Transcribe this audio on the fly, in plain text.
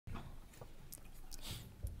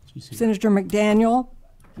Senator McDaniel,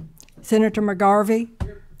 Senator McGarvey,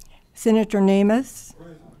 Senator Nemes,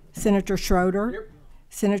 Senator Schroeder,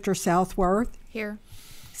 Senator Southworth, Here.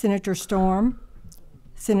 Senator Storm,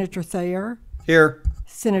 Senator Thayer, Here.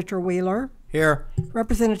 Senator Wheeler, Here.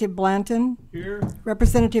 Representative Blanton, Here.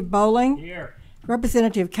 Representative Bowling, Here.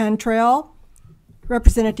 Representative Cantrell,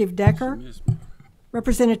 Representative Decker,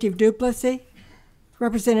 Representative Duplessis,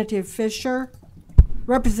 Representative Fisher,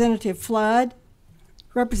 Representative Flood,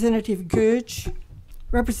 Representative Gooch,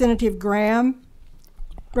 Representative Graham,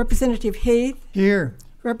 Representative Heath, Here.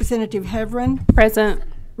 Representative Heverin, Present.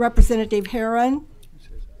 Representative Herron,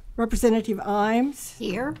 Representative Imes,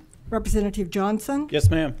 Here. Representative Johnson, Yes,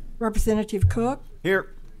 ma'am. Representative Cook,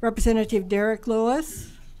 Here. Representative Derek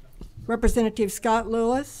Lewis, Representative Scott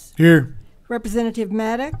Lewis, Here. Representative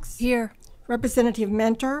Maddox, Here. Representative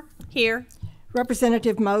Mentor, Here.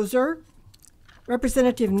 Representative Moser,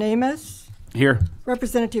 Representative Nemes, Here.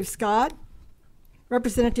 Representative Scott,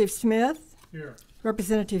 Representative Smith, Here.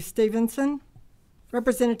 Representative Stevenson,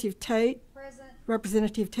 Representative Tate,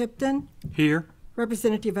 Representative Tipton, Here.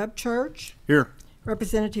 Representative Upchurch, Here.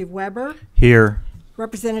 Representative Weber, Here.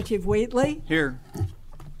 Representative Wheatley, Here.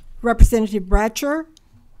 Representative Bratcher,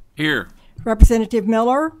 Here. Representative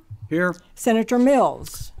Miller, Here. Senator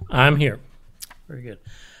Mills. I'm here. Very good.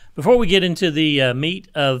 Before we get into the meat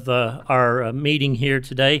of our meeting here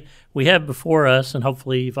today, we have before us, and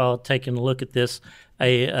hopefully you've all taken a look at this,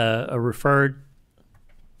 a referred.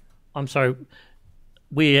 I'm sorry.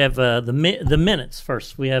 We have the minutes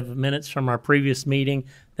first. We have minutes from our previous meeting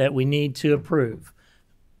that we need to approve.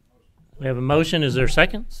 We have a motion. Is there a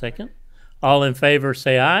second? Second. All in favor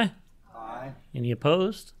say aye. Aye. Any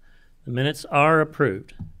opposed? The minutes are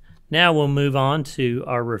approved. Now we'll move on to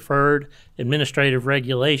our referred administrative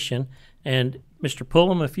regulation. And Mr.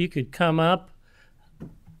 Pullum, if you could come up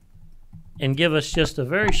and give us just a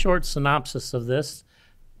very short synopsis of this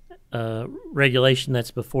regulation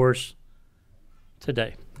that's before us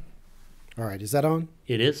today. All right, is that on?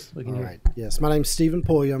 It is. We can All hear. right. Yes, my name's Stephen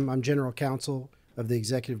Pulliam. I'm General Counsel of the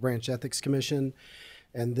Executive Branch Ethics Commission,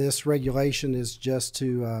 and this regulation is just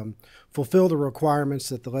to fulfill the requirements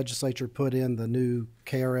that the legislature put in the new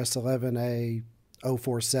KRS 11A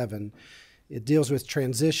 047. It deals with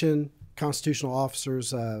transition. Constitutional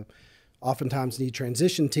officers oftentimes need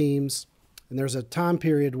transition teams, and there's a time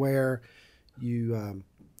period where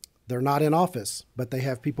they're not in office, but they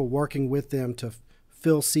have people working with them to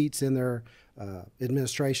fill seats in their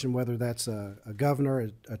administration, whether that's a governor,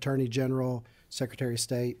 attorney general, secretary of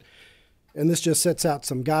state. And this just sets out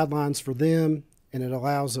some guidelines for them, and it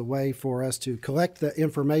allows a way for us to collect the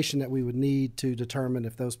information that we would need to determine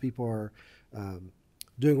if those people are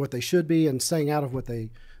doing what they should be and staying out of what they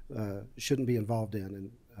shouldn't be involved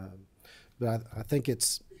in. But I think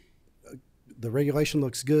the regulation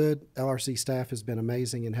looks good. LRC staff has been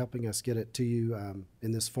amazing in helping us get it to you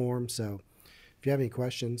in this form. So if you have any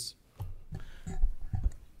questions.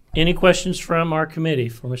 Any questions from our committee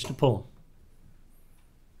for Mr. Pullum?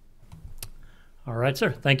 All right,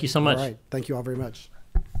 sir. Thank you so much. All right. Thank you all very much.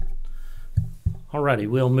 All righty.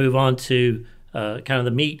 We'll move on to kind of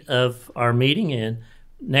the meat of our meeting. And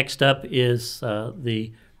next up is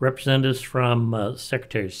the representatives from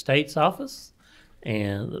Secretary of State's office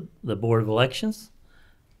and the Board of Elections.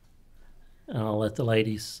 And I'll let the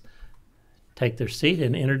ladies take their seat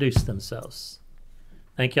and introduce themselves.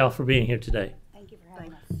 Thank you all for being here today. Thank you for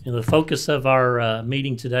having us. And the focus of our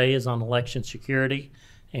meeting today is on election security,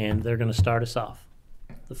 and they're going to start us off.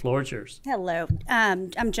 The floor is yours. Hello.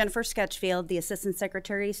 I'm Jennifer Sketchfield, the Assistant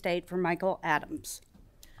Secretary of State for Michael Adams.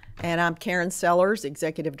 And I'm Karen Sellers,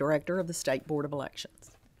 Executive Director of the State Board of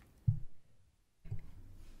Elections.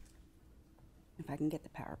 If I can get the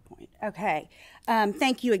PowerPoint. Okay.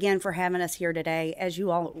 Thank you again for having us here today. As you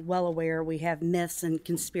all are well aware, we have myths and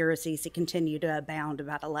conspiracies that continue to abound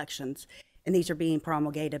about elections, and these are being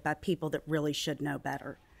promulgated by people that really should know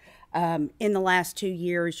better. In the last 2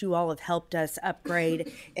 years, you all have helped us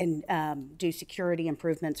upgrade and do security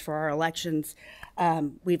improvements for our elections.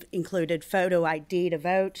 We've included photo ID to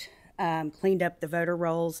vote, cleaned up the voter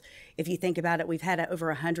rolls. If you think about it, we've had over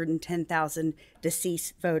 110,000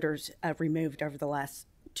 deceased voters removed over the last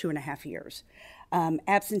 2.5 years.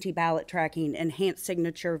 Absentee ballot tracking, enhanced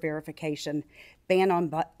signature verification, ban on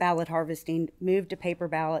ballot harvesting, move to paper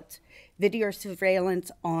ballots, video surveillance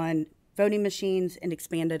on voting machines, and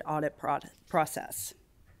expanded audit process.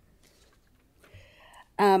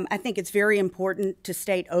 I think it's very important to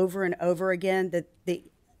state over and over again that the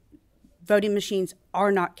voting machines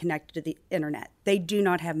are not connected to the internet. They do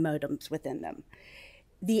not have modems within them.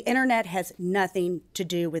 The internet has nothing to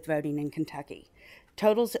do with voting in Kentucky.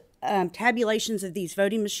 Tabulations of these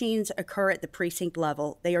voting machines occur at the precinct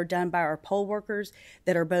level. They are done by our poll workers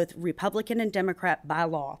that are both Republican and Democrat by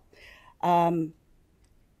law. And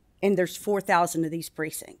there's 4,000 of these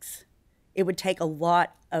precincts. It would take a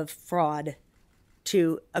lot of fraud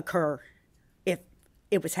to occur if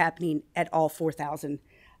it was happening at all 4,000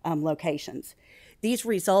 locations. These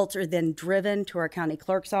results are then driven to our county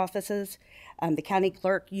clerk's offices. The county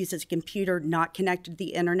clerk uses a computer not connected to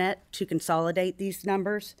the internet to consolidate these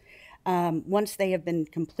numbers. Once they have been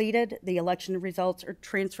completed, the election results are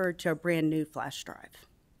transferred to a brand new flash drive.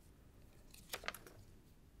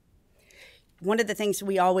 One of the things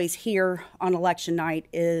we always hear on election night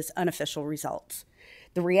is unofficial results.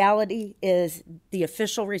 The reality is the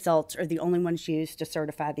official results are the only ones used to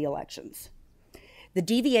certify the elections. The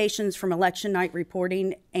deviations from election night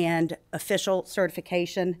reporting and official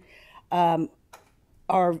certification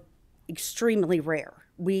are extremely rare.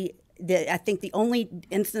 I think the only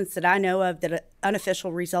instance that I know of that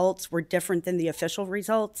unofficial results were different than the official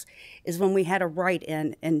results is when we had a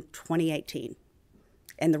write-in in 2018.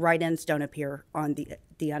 And the write-ins don't appear on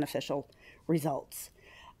the unofficial results.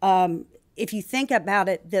 If you think about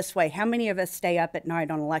it this way, how many of us stay up at night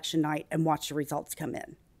on election night and watch the results come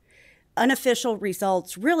in? Unofficial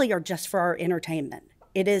results really are just for our entertainment.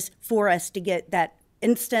 It is for us to get that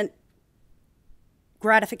instant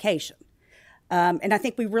gratification. And I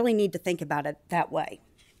think we really need to think about it that way.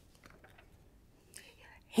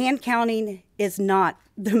 Hand counting is not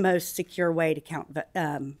the most secure way to count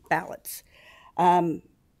ballots. Our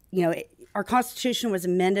Constitution was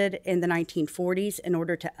amended in the 1940s in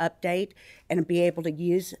order to update and be able to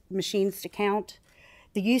use machines to count.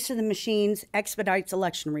 The use of the machines expedites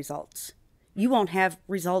election results. You won't have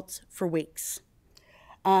results for weeks.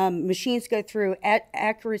 Machines go through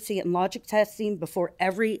accuracy and logic testing before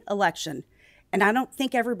every election. And I don't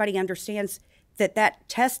think everybody understands that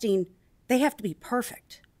testing, they have to be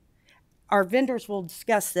perfect. Our vendors will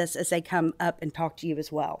discuss this as they come up and talk to you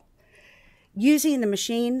as well. Using the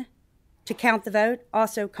machine to count the vote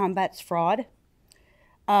also combats fraud.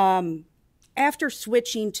 After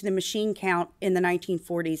switching to the machine count in the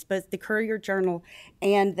 1940s, both the Courier-Journal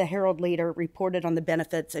and the Herald-Leader reported on the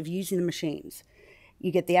benefits of using the machines.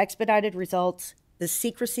 You get the expedited results, the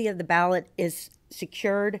secrecy of the ballot is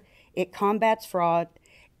secured, it combats fraud,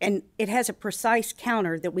 and it has a precise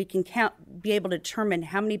counter that we can be able to determine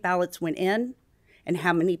how many ballots went in and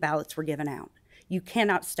how many ballots were given out. You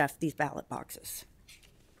cannot stuff these ballot boxes.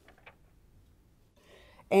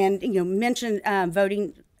 And mention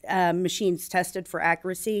voting machines tested for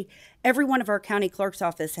accuracy. Every one of our county clerk's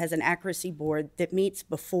office has an accuracy board that meets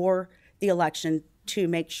before the election to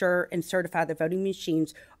make sure and certify the voting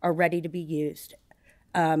machines are ready to be used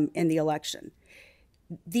in the election.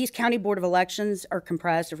 These county board of elections are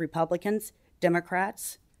comprised of Republicans,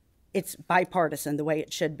 Democrats. It's bipartisan the way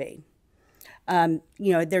it should be.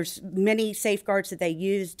 There's many safeguards that they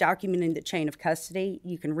use documenting the chain of custody.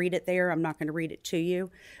 You can read it there. I'm not going to read it to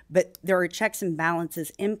you. But there are checks and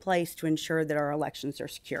balances in place to ensure that our elections are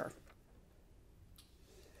secure.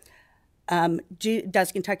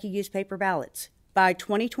 Does Kentucky use paper ballots? By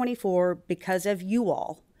 2024, because of you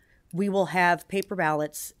all, we will have paper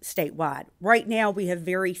ballots statewide. Right now, we have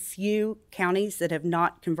very few counties that have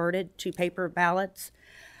not converted to paper ballots.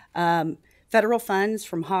 Federal funds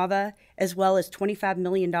from HAVA, as well as $25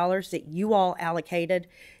 million that you all allocated,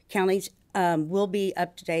 counties will be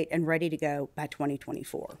up to date and ready to go by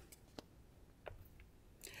 2024.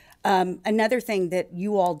 Another thing that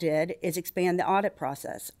you all did is expand the audit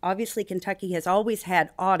process. Obviously, Kentucky has always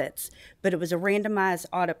had audits, but it was a randomized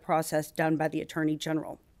audit process done by the Attorney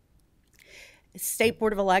General. State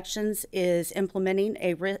Board of Elections is implementing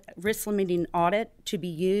a risk limiting audit to be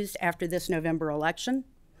used after this November election.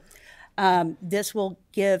 This will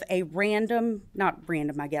give a not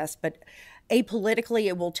random, I guess, but apolitically,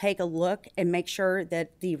 it will take a look and make sure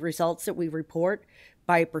that the results that we report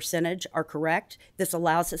by a percentage are correct. This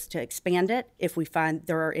allows us to expand it if we find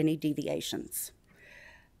there are any deviations.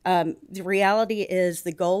 The reality is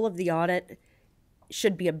the goal of the audit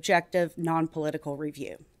should be objective, non-political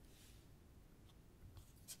review.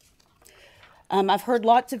 I've heard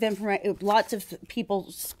lots of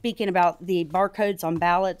people speaking about the barcodes on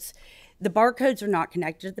ballots. The barcodes are not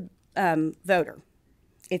connected to the voter.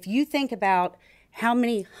 If you think about how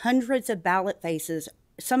many hundreds of ballot faces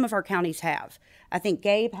some of our counties have, I think,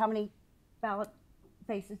 Gabe, how many ballot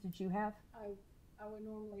faces did you have? I would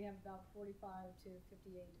normally have about 45 to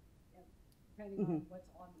 58, depending on what's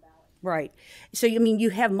on the ballot. Right. So, you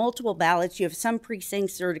have multiple ballots. You have some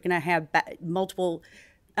precincts that are going to have multiple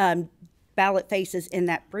ballot faces in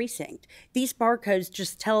that precinct. These barcodes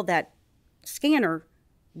just tell that scanner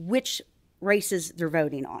which races they're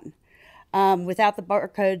voting on. Without the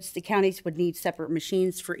barcodes, the counties would need separate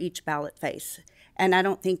machines for each ballot face. And I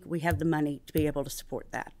don't think we have the money to be able to support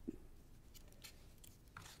that.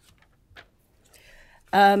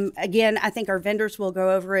 Again, I think our vendors will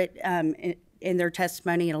go over it in their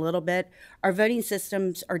testimony in a little bit. Our voting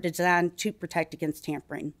systems are designed to protect against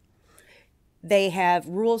tampering. They have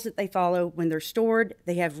rules that they follow when they're stored.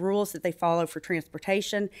 They have rules that they follow for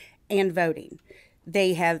transportation and voting.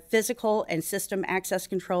 They have physical and system access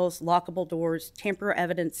controls, lockable doors, tamper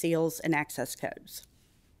evidence seals, and access codes.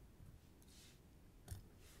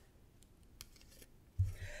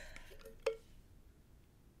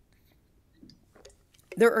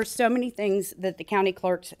 There are so many things that the county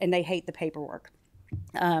clerks, and they hate the paperwork.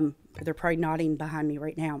 They're probably nodding behind me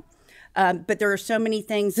right now. But there are so many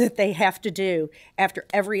things that they have to do after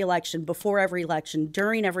every election, before every election,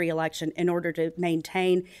 during every election, in order to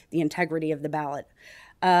maintain the integrity of the ballot.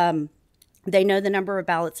 They know the number of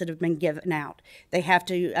ballots that have been given out. They have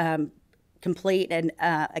to complete an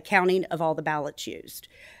accounting of all the ballots used.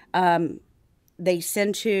 They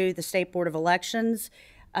send to the State Board of Elections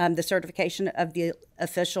the certification of the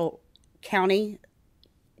official counting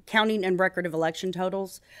and record of election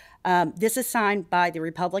totals. This is signed by the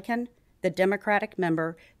Republican, the Democratic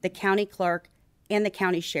member, the county clerk, and the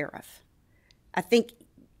county sheriff. I think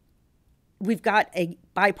we've got a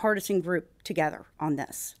bipartisan group together on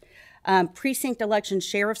this. Precinct election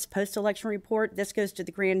sheriff's post-election report, this goes to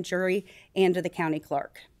the grand jury and to the county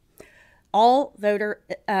clerk. All voter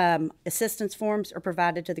assistance forms are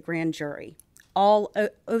provided to the grand jury. All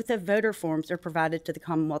oath of voter forms are provided to the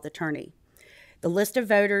Commonwealth Attorney. The list of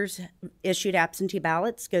voters issued absentee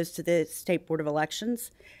ballots goes to the State Board of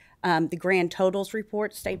Elections. The grand totals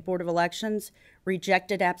report, State Board of Elections.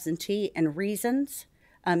 Rejected absentee and reasons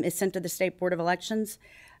is sent to the State Board of Elections.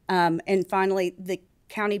 And finally, the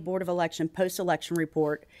County Board of Election post-election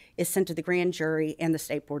report is sent to the grand jury and the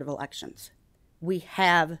State Board of Elections. We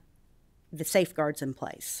have the safeguards in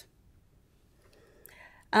place.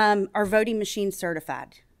 Our voting machines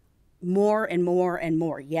certified. More and more and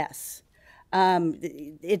more, yes.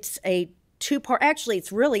 It's a two-part, actually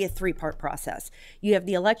it's really a three-part process. You have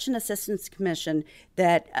the Election Assistance Commission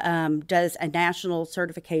that does a national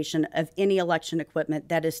certification of any election equipment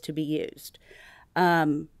that is to be used.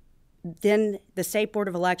 Then the State Board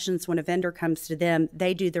of Elections, when a vendor comes to them,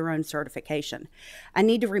 they do their own certification. I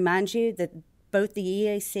need to remind you that both the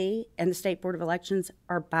EAC and the State Board of Elections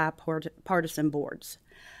are bipartisan boards.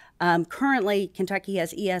 Currently, Kentucky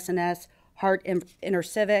has ES&S, Hart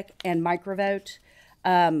InterCivic, and Microvote.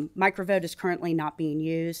 Microvote is currently not being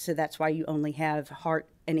used, so that's why you only have Hart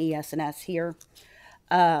and ES&S here.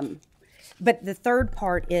 But the third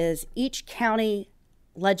part is each county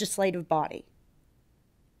legislative body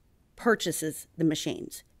purchases the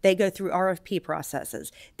machines. They go through RFP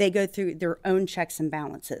processes. They go through their own checks and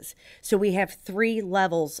balances. So we have 3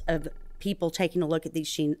 levels of people taking a look at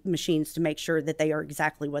these machines to make sure that they are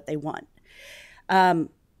exactly what they want.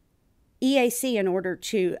 EAC, in order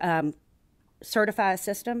to certify a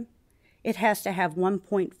system, it has to have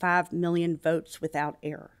 1.5 million votes without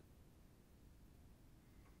error.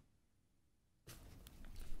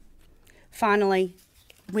 Finally,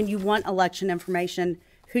 when you want election information,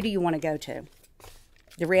 who do you want to go to?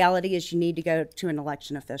 The reality is you need to go to an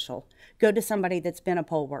election official. Go to somebody that's been a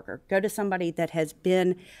poll worker. Go to somebody that has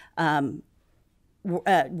been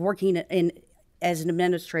working as an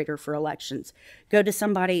administrator for elections. Go to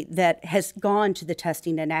somebody that has gone to the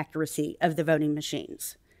testing and accuracy of the voting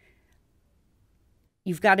machines.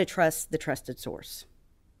 You've got to trust the trusted source.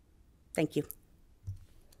 Thank you.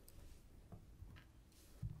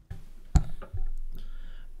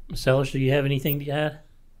 Ms. Sellers, do you have anything to add?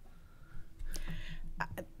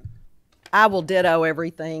 I will ditto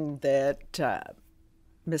everything that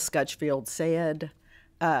Ms. Scutchfield said.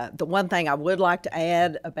 The one thing I would like to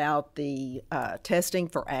add about the testing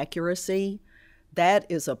for accuracy, that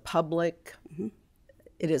is a public,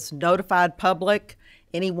 it is notified public.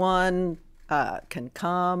 Anyone can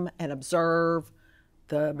come and observe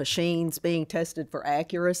the machines being tested for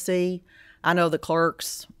accuracy. I know the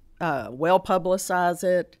clerks well publicize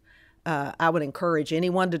it. I would encourage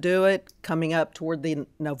anyone to do it coming up toward the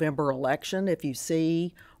November election if you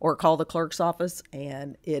see, or call the clerk's office,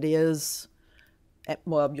 and it is,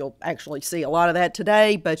 well, you'll actually see a lot of that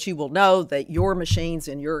today, but you will know that your machines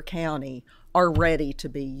in your county are ready to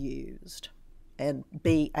be used and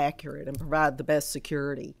be accurate and provide the best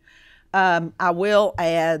security. I will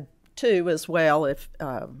add, too, as well, if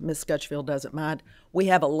Ms. Scutchfield doesn't mind, we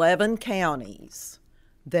have 11 counties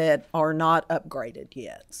that are not upgraded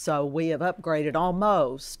yet. So we have upgraded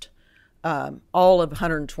almost all of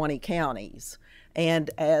 120 counties. And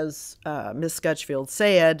as Ms. Scutchfield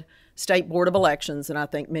said, State Board of Elections, and I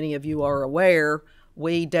think many of you are aware,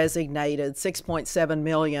 we designated $6.7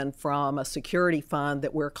 million from a security fund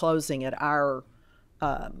that we're closing at our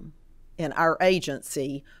in our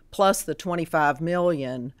agency, plus the $25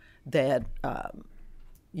 million that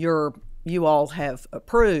you all have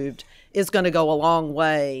approved, is going to go a long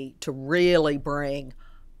way to really bring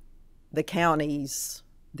the counties,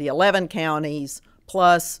 the 11 counties,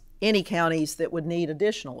 plus any counties that would need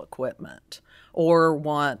additional equipment or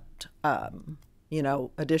want,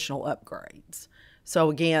 additional upgrades.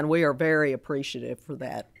 So again, we are very appreciative for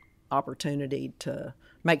that opportunity to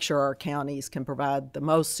make sure our counties can provide the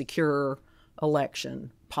most secure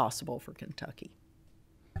election possible for Kentucky.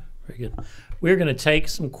 Very good. We're going to take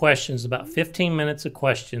some questions, about 15 minutes of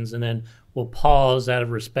questions, and then we'll pause out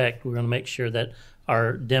of respect. We're going to make sure that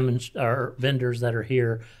our vendors that are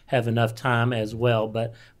here have enough time as well.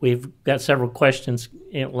 But we've got several questions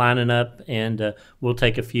lining up, and we'll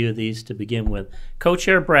take a few of these to begin with.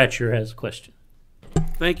 Co-Chair Bratcher has a question.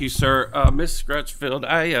 Thank you, sir. Ms. Scutchfield,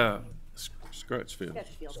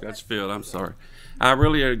 Scutchfield, I'm sorry. I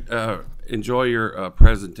really enjoy your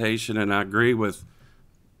presentation, and I agree with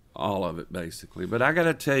all of it, basically. But I got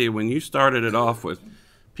to tell you, when you started it off with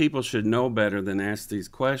people should know better than ask these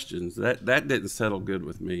questions, that didn't settle good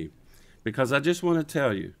with me. Because I just want to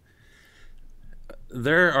tell you,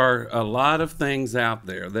 there are a lot of things out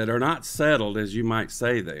there that are not settled as you might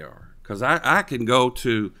say they are. Because I can go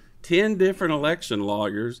to 10 different election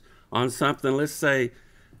lawyers on something, let's say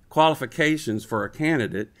qualifications for a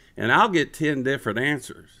candidate, and I'll get 10 different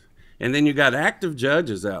answers. And then you got active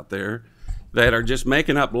judges out there that are just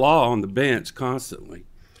making up law on the bench constantly.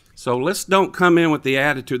 So let's don't come in with the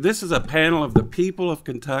attitude. This is a panel of the people of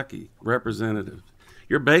Kentucky, representatives.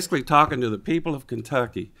 You're basically talking to the people of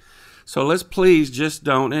Kentucky. So let's please just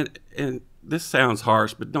don't, and this sounds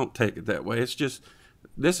harsh, but don't take it that way. It's just,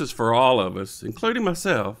 this is for all of us, including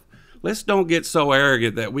myself. Let's don't get so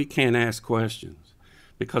arrogant that we can't ask questions,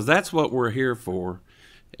 because that's what we're here for.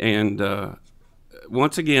 And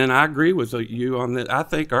once again, I agree with you on that. I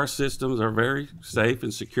think our systems are very safe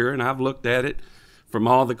and secure, and I've looked at it from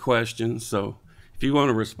all the questions. So if you want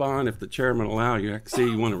to respond, if the chairman will allow you, I can see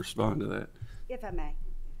you want to respond to that. If I may,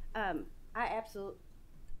 I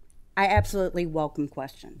absolutely welcome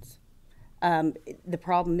questions. The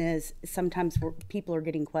problem is sometimes people are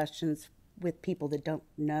getting questions with people that don't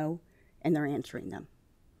know, and they're answering them.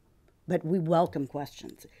 But we welcome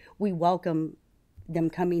questions. We welcome them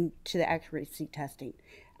coming to the accuracy testing.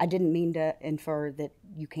 I didn't mean to infer that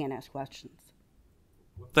you can't ask questions.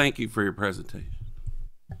 Thank you for your presentation.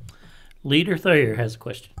 Leader Thayer has a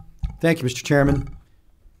question. Thank you, Mr. Chairman.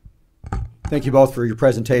 Thank you both for your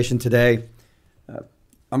presentation today.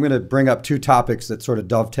 I'm going to bring up two topics that sort of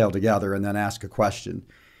dovetail together and then ask a question.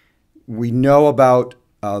 We know about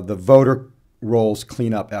the voter rolls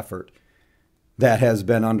cleanup effort that has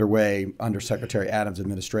been underway under Secretary Adams'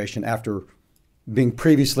 administration after being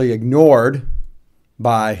previously ignored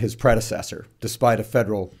by his predecessor, despite a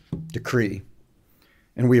federal decree.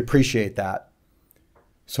 And we appreciate that.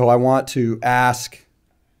 So I want to ask,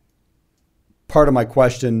 part of my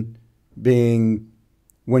question being,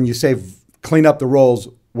 when you say clean up the rolls,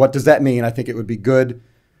 what does that mean? I think it would be good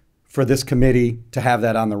for this committee to have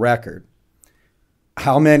that on the record.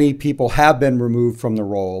 How many people have been removed from the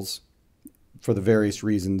rolls for the various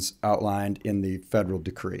reasons outlined in the federal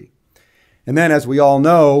decree? And then, as we all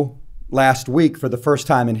know, last week, for the first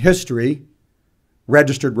time in history,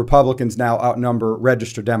 registered Republicans now outnumber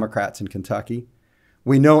registered Democrats in Kentucky.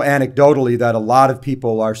 We know anecdotally that a lot of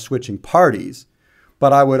people are switching parties,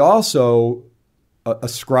 but I would also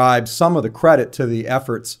ascribe some of the credit to the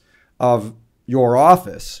efforts of your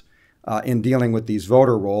office in dealing with these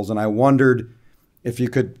voter rolls. And I wondered if you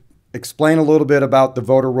could explain a little bit about the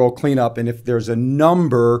voter roll cleanup and if there's a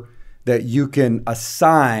number that you can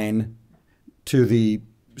assign to the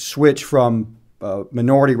switch from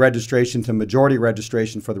minority registration to majority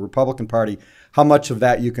registration for the Republican Party, how much of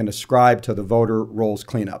that you can ascribe to the voter rolls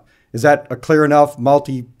cleanup. Is that a clear enough,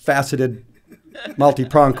 multifaceted,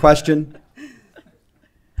 multi-pronged question?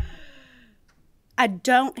 I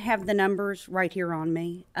don't have the numbers right here on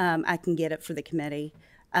me. I can get it for the committee.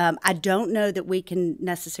 I don't know that we can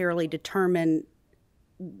necessarily determine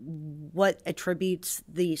what attributes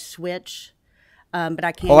the switch, but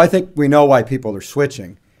I can. Oh, I think we know why people are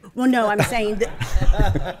switching. Well, no, I'm saying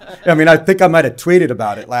that. I mean, I think I might have tweeted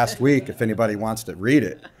about it last week if anybody wants to read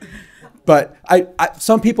it. But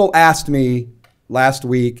some people asked me last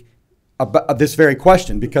week about this very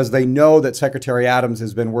question because they know that Secretary Adams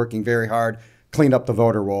has been working very hard, cleaned up the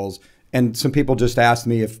voter rolls. And some people just asked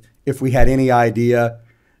me if we had any idea,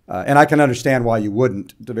 and I can understand why you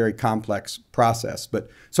wouldn't. It's a very complex process. But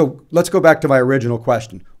so let's go back to my original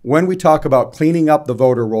question. When we talk about cleaning up the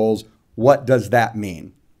voter rolls, what does that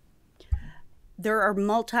mean? There are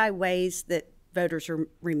multi-ways that voters are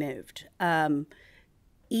removed.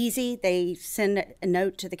 Easy, they send a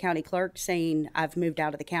note to the county clerk saying, I've moved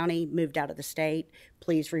out of the county, moved out of the state,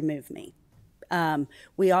 please remove me.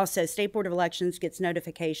 We also, State Board of Elections gets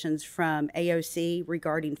notifications from AOC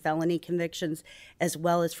regarding felony convictions, as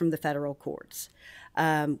well as from the federal courts.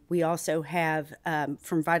 We also have,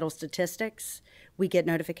 from Vital Statistics, we get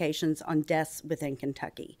notifications on deaths within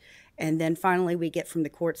Kentucky. And then finally, we get from the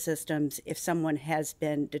court systems if someone has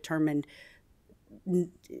been determined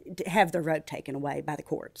to have their vote taken away by the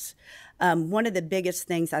courts. One of the biggest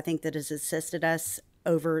things I think that has assisted us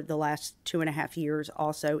over the last 2.5 years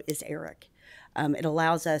also is ERIC. It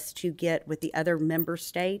allows us to get with the other member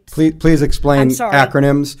states. Please explain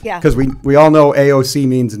acronyms. Yeah. Because we all know AOC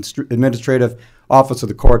means Administrative Office of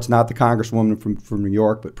the Courts, not the Congresswoman from New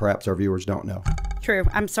York, but perhaps our viewers don't know. True.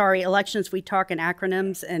 I'm sorry. Elections, we talk in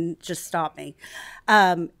acronyms, and just stop me.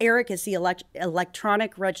 ERIC is the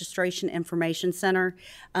Electronic Registration Information Center.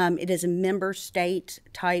 It is a member state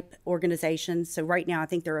type organization. So right now, I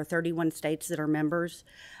think there are 31 states that are members.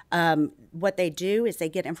 What they do is they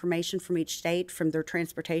get information from each state, from their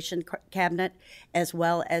transportation cabinet, as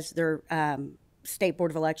well as their State Board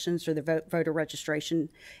of Elections or the voter registration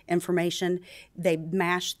information. They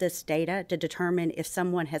mash this data to determine if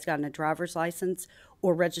someone has gotten a driver's license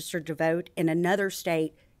or registered to vote in another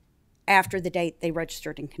state after the date they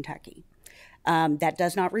registered in Kentucky. That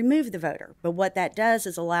does not remove the voter, but what that does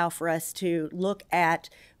is allow for us to look at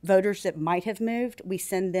voters that might have moved. We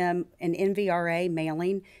send them an NVRA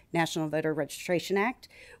mailing, National Voter Registration Act,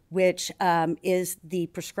 which is the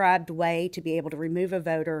prescribed way to be able to remove a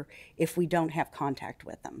voter if we don't have contact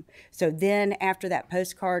with them. So then after that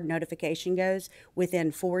postcard notification goes,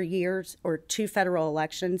 within 4 years or 2 federal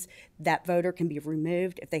elections, that voter can be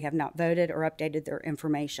removed if they have not voted or updated their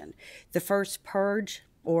information. The first purge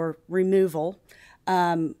or removal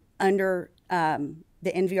under the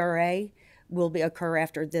NVRA will occur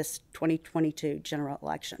after this 2022 general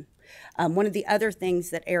election. One of the other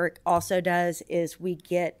things that ERIC also does is we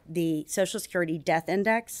get the Social Security Death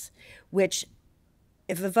Index, which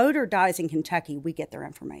if a voter dies in Kentucky, we get their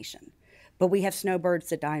information. But we have snowbirds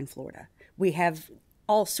that die in Florida. We have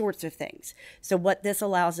all sorts of things. So what this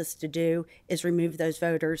allows us to do is remove those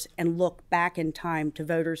voters and look back in time to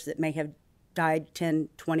voters that may have died 10,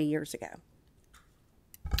 20 years ago.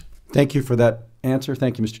 Thank you for that answer.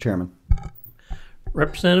 Thank you, Mr. Chairman.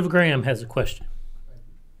 Representative Graham has a question.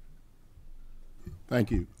 Thank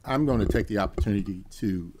you. I'm going to take the opportunity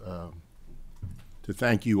to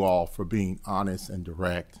thank you all for being honest and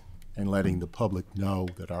direct and letting the public know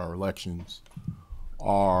that our elections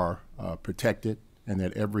are protected and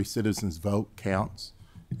that every citizen's vote counts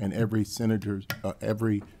and every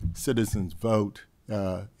citizen's vote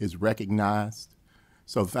is recognized.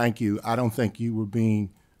 So thank you. I don't think you were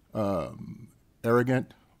being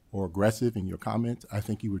arrogant or aggressive in your comments. I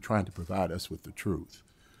think you were trying to provide us with the truth.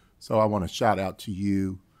 So I want to shout out to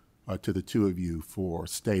you, to the two of you, for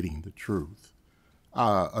stating the truth.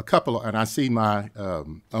 And I see my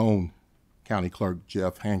own county clerk,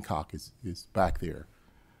 Jeff Hancock, is back there.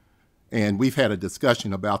 And we've had a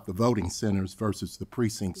discussion about the voting centers versus the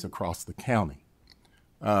precincts across the county.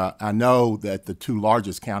 I know that the 2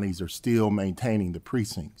 largest counties are still maintaining the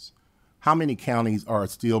precincts. How many counties are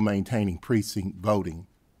still maintaining precinct voting,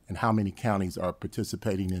 and how many counties are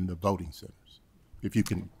participating in the voting centers? If you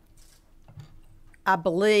can. I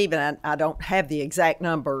believe, and I don't have the exact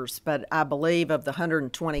numbers, but I believe of the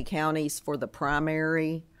 120 counties for the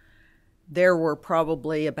primary, there were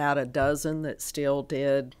probably about a dozen that still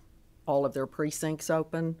did all of their precincts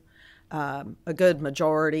open. A good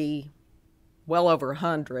majority, well over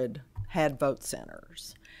 100, had vote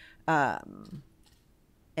centers.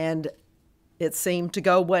 And it seemed to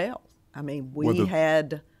go well. I mean, we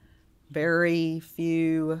had very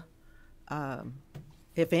few,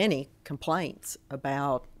 if any, complaints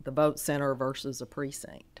about the vote center versus a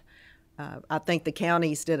precinct. I think the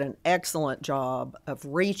counties did an excellent job of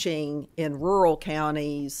reaching in rural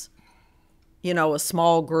counties, you know, a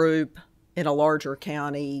small group in a larger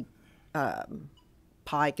county.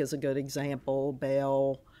 Pike is a good example,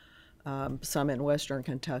 Bell, some in western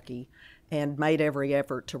Kentucky, and made every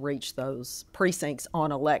effort to reach those precincts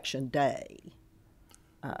on election day.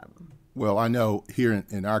 Well, I know here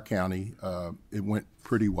in our county, it went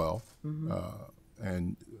pretty well,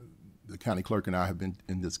 and the county clerk and I have been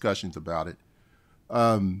in discussions about it.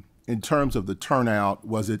 In in terms of the turnout,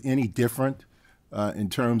 was it any different in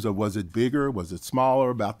terms of, was it bigger, was it smaller,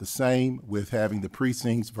 about the same with having the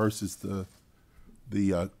precincts versus the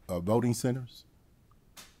voting centers?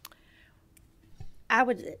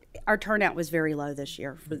 Our turnout was very low this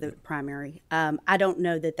year for the primary. I don't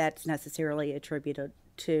know that that's necessarily attributed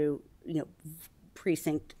to,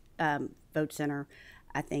 precinct vote center.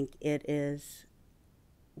 I think it is,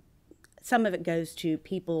 some of it goes to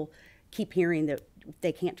people keep hearing that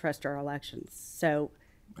they can't trust our elections. So,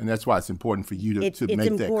 and that's why it's important for you to it's make that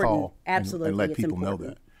important. call Absolutely, and let it's people know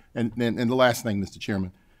important. that. And the last thing, Mr.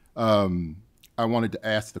 Chairman, I wanted to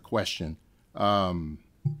ask the question. The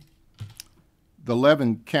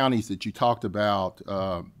 11 counties that you talked about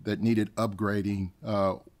that needed upgrading,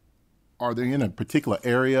 are they in a particular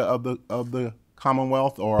area of the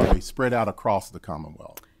Commonwealth, or are they spread out across the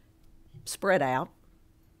Commonwealth? Spread out.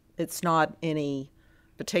 It's not any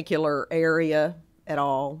particular area at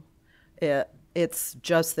all. It's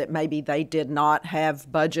just that maybe they did not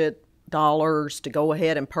have budget dollars to go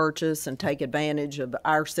ahead and purchase and take advantage of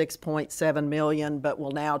our $6.7 million, but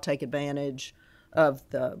will now take advantage of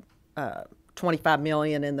the $25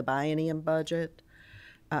 million in the biennium budget.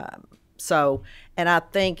 And I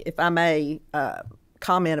think, if I may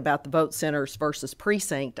comment about the vote centers versus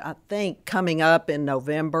precinct, I think coming up in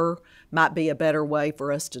November might be a better way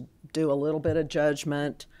for us to do a little bit of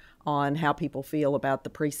judgment on how people feel about the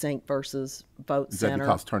precinct versus vote center. Is that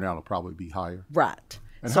because turnout will probably be higher? Right.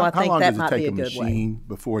 And So I how think long that does it might take be a a good way. machine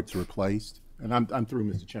before it's replaced? And I'm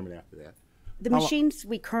through, Mr. Chairman, after that. The machines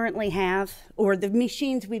we currently have, or the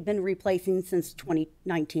machines we've been replacing since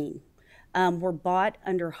 2019, were bought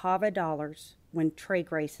under HAVA dollars when Trey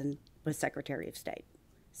Grayson was Secretary of State.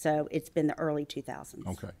 So it's been the early 2000s.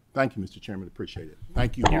 Okay. Thank you, Mr. Chairman. Appreciate it.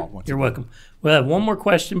 Thank you all. once You're again. welcome. We'll have one more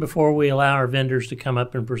question before we allow our vendors to come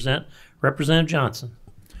up and present. Representative Johnson.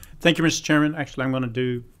 Thank you, Mr. Chairman. Actually, I'm going to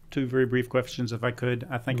do two very brief questions if I could.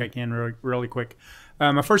 I think I can really quick.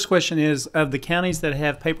 My first question is, of the counties that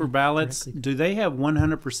have paper ballots, do they have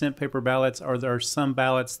 100% paper ballots, or are there some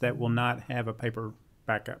ballots that will not have a paper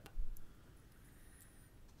backup?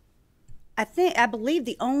 I believe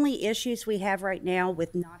the only issues we have right now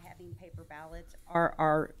with not having paper ballots are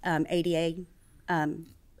our ADA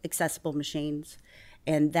accessible machines,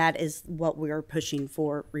 and that is what we're pushing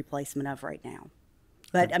for replacement of right now.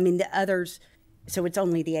 But I mean, the others, so it's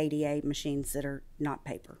only the ADA machines that are not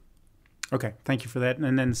paper. Okay, thank you for that.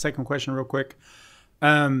 And then the second question, real quick.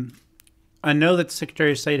 I know that the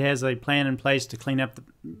Secretary of State has a plan in place to clean up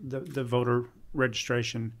the voter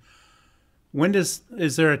registration.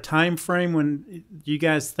 Is there a time frame when you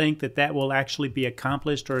guys think that will actually be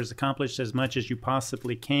accomplished, or is accomplished as much as you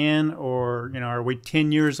possibly can? Or, are we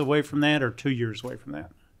 10 years away from that, or 2 years away from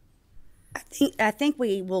that? I think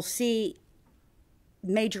we will see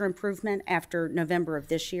major improvement after November of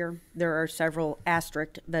this year. There are several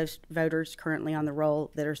asterisk voters currently on the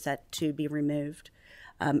roll that are set to be removed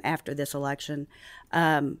after this election.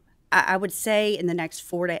 I would say in the next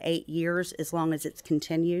 4 to 8 years, as long as it's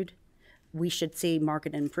continued, we should see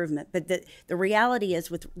market improvement. But the reality is,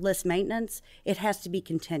 with list maintenance, it has to be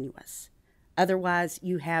continuous. Otherwise,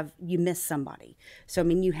 you miss somebody. So, I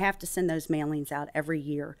mean, you have to send those mailings out every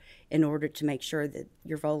year in order to make sure that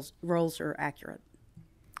your rolls are accurate.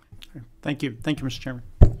 Thank you. Thank you, Mr. Chairman.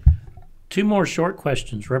 Two more short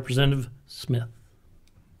questions. Representative Smith.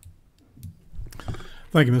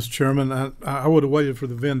 Thank you, Mr. Chairman. I would have waited for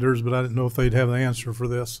the vendors, but I didn't know if they'd have the answer for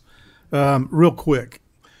this. Real quick,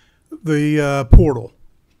 the portal.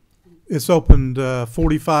 It's opened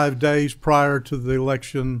 45 days prior to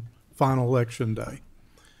the final election day.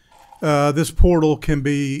 This portal can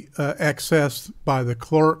be accessed by the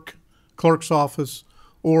clerk's office,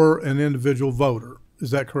 or an individual voter.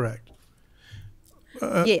 Is that correct?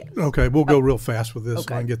 Yes. Okay, we'll go real fast with this so I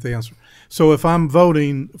Okay. can get the answer. So if I'm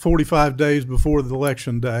voting 45 days before the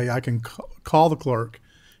election day, I can call the clerk,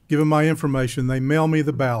 give them my information, they mail me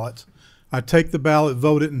the ballot. I take the ballot,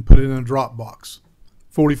 vote it, and put it in a drop box.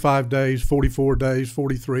 45 days, 44 days,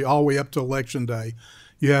 43, all the way up to election day.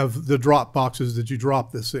 You have the drop boxes that you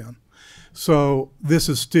drop this in. So this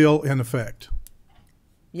is still in effect.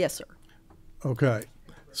 Yes, sir. Okay.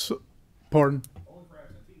 So, pardon?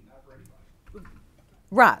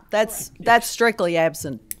 Right. That's strictly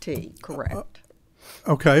absentee, correct.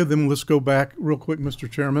 Okay, then let's go back real quick,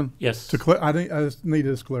 Mr. Chairman. Yes. I just need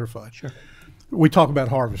this clarified. Sure. We talk about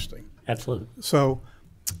harvesting. Absolutely. So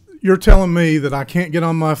you're telling me that I can't get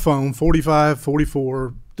on my phone 45,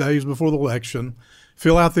 44 days before the election,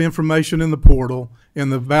 fill out the information in the portal,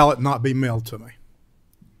 and the ballot not be mailed to me?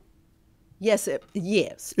 Yes,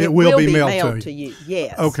 It will be mailed to you.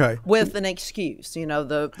 Yes. Okay. With an excuse,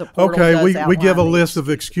 the portal Okay, does we give a outline list these. of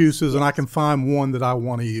excuses, and I can find one that I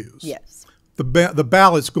want to use. Yes. The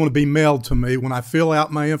ballot's going to be mailed to me when I fill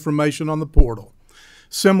out my information on the portal.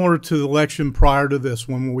 Similar to the election prior to this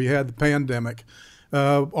one, when we had the pandemic,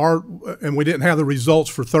 and we didn't have the results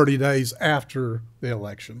for 30 days after the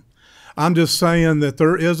election. I'm just saying that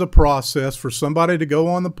there is a process for somebody to go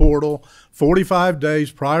on the portal 45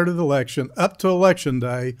 days prior to the election, up to election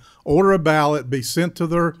day, order a ballot, be sent to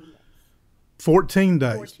their 14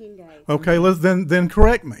 days. 14 days. Okay, then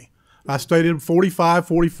correct me. I stated 45,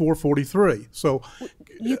 44, 43. So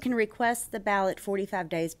You can request the ballot 45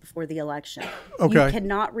 days before the election. Okay. You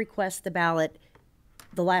cannot request the ballot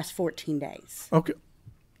the last 14 days. okay,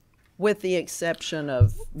 With the exception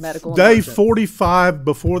of medical day emergency. 45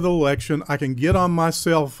 before the election, I can get on my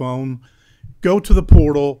cell phone, go to the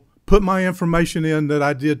portal, put my information in that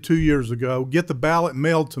I did 2 years ago, get the ballot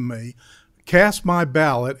mailed to me, cast my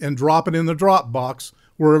ballot, and drop it in the drop box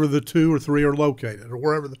wherever the 2 or 3 are located, or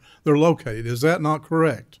wherever they're located. Is that not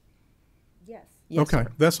correct? Yes. Yes, Okay,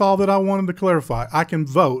 sir. that's all that I wanted to clarify. I can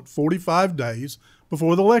vote 45 days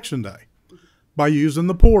before the election day by using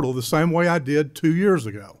the portal the same way I did 2 years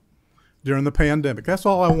ago during the pandemic. That's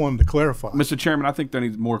all I wanted to clarify. Mr. Chairman, I think there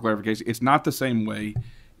needs more clarification. It's not the same way.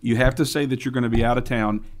 You have to say that you're going to be out of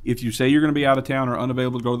town. If you say you're going to be out of town or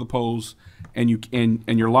unavailable to go to the polls, and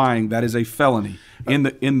you're lying, that is a felony. In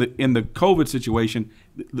the COVID situation,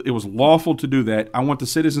 it was lawful to do that. I want the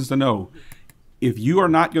citizens to know, if you are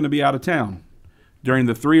not going to be out of town during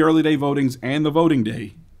the 3 early day votings and the voting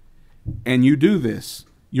day, and you do this,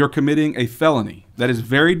 you're committing a felony. That is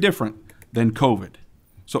very different than COVID.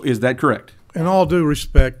 So is that correct? In all due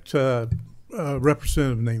respect,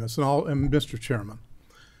 Representative Nemus and Mr. Chairman,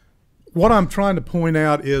 what I'm trying to point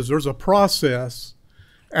out is there's a process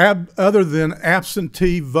other than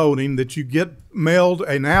absentee voting that you get mailed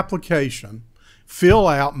an application, fill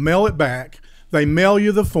out, mail it back. They mail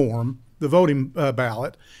you the form, the voting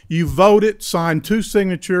ballot. You vote it, sign 2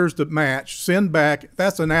 signatures that match, send back.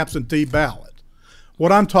 That's an absentee ballot.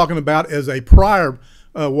 What I'm talking about is a prior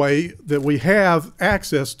way that we have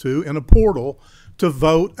access to in a portal to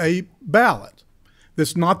vote a ballot.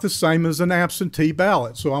 That's not the same as an absentee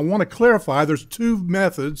ballot. So I want to clarify there's 2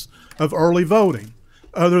 methods of early voting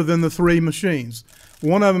other than the 3 machines.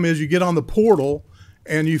 One of them is you get on the portal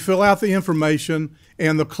and you fill out the information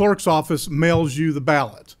and the clerk's office mails you the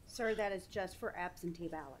ballot. Sir, that is just for absentee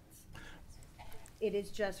ballots. It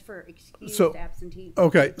is just for excused So, absentee.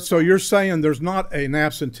 okay, so you're saying there's not an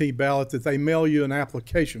absentee ballot that they mail you an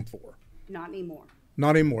application for? Not anymore.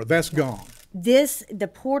 Not anymore. That's gone.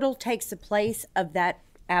 The portal takes the place of that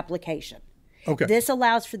application. Okay. This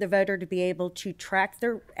allows for the voter to be able to track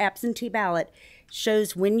their absentee ballot,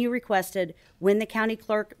 shows when you requested, when the county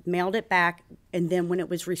clerk mailed it back, and then when it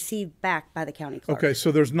was received back by the county clerk. Okay,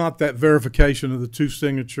 so there's not that verification of the 2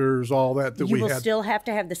 signatures, all that You we will had. still have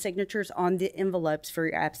to have the signatures on the envelopes for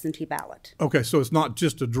your absentee ballot. Okay, so it's not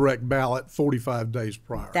just a direct ballot 45 days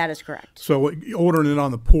prior. That is correct. So ordering it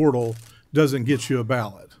on the portal doesn't get you a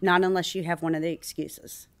ballot. Not unless you have one of the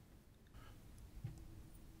excuses.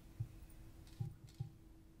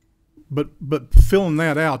 But filling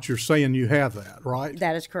that out, you're saying you have that, right?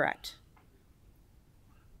 That is correct.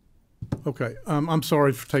 Okay, I'm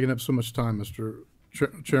sorry for taking up so much time, Mr.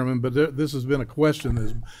 Chairman, but this has been a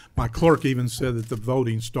question. My clerk even said that the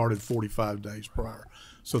voting started 45 days prior.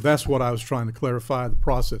 So that's what I was trying to clarify, the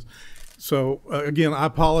process. So again, I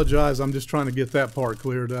apologize. I'm just trying to get that part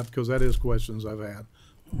cleared up because that is questions I've had.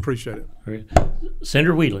 Appreciate it. All right.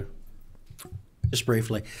 Senator Wheeler. Just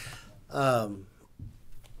briefly,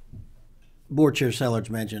 Board Chair Sellers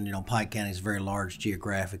mentioned, Pike County is a very large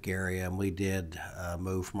geographic area, and we did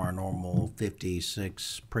move from our normal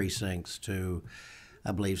 56 precincts to,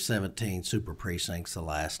 I believe, 17 super precincts the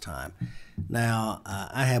last time. Now,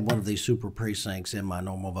 I had one of these super precincts in my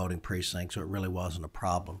normal voting precinct, so it really wasn't a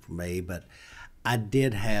problem for me, but I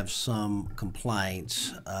did have some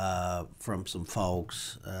complaints from some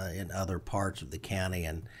folks in other parts of the county,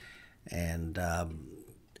 and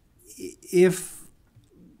if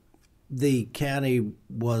the county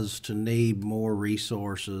was to need more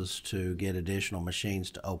resources to get additional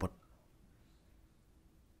machines to open,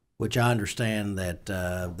 which I understand that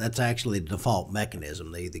that's actually the default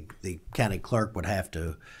mechanism. The county clerk would have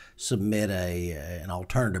to submit an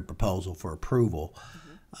alternative proposal for approval.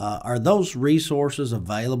 Are those resources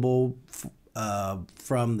available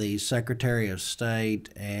from the Secretary of State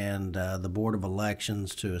and the Board of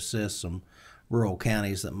Elections to assist some rural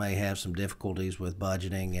counties that may have some difficulties with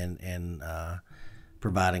budgeting and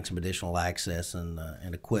providing some additional access and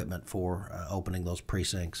equipment for opening those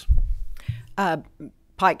precincts.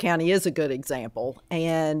 Pike County is a good example,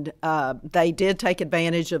 and they did take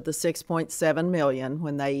advantage of the $6.7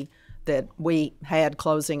 million that we had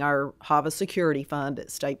closing our HAVA security fund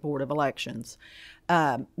at State Board of Elections.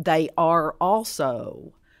 They are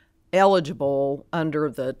also eligible under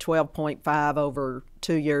the 12.5 over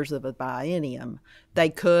 2 years of a biennium. They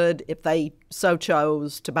could, if they so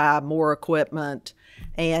chose, to buy more equipment.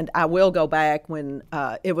 And I will go back when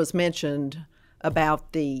it was mentioned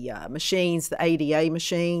about the machines, the ADA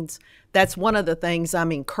machines. That's one of the things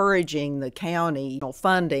I'm encouraging the county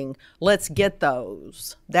funding. Let's get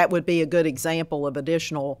those. That would be a good example of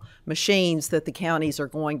additional machines that the counties are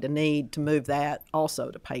going to need to move that also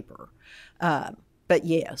to paper. But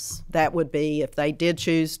yes, that would be, if they did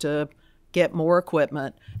choose to get more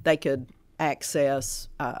equipment, they could access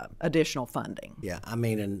additional funding. Yeah, I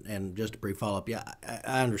mean, and just a brief follow-up, yeah,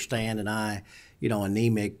 I understand, and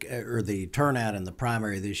anemic, or the turnout in the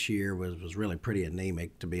primary this year was really pretty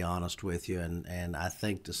anemic, to be honest with you, and I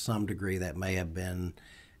think to some degree that may have been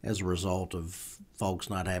as a result of folks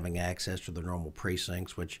not having access to their normal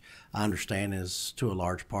precincts, which I understand is to a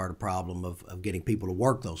large part a problem of getting people to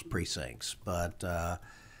work those precincts. But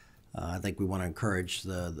I think we want to encourage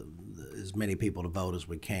as many people to vote as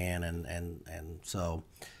we can, and so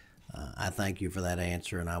I thank you for that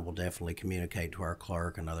answer, and I will definitely communicate to our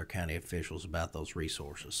clerk and other county officials about those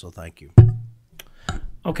resources. So thank you.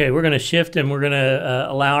 Okay, we're going to shift and we're going to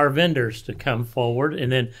allow our vendors to come forward,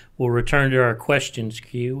 and then we'll return to our questions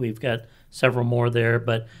queue. We've got several more there,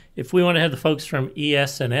 but if we want to have the folks from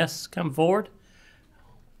ES&S come forward,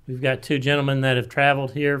 we've got two gentlemen that have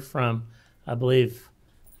traveled here from, I believe,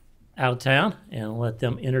 out of town, and I'll let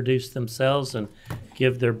them introduce themselves and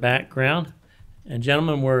give their background. And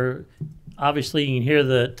gentlemen, we're obviously, you can hear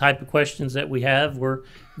the type of questions that we have. We're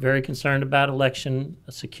very concerned about election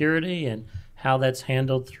security and how that's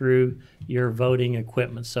handled through your voting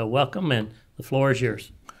equipment. So welcome, and the floor is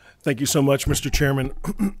yours. Thank you so much, Mr. Chairman.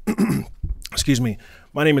 Excuse me.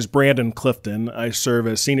 My name is Brandon Clifton. I serve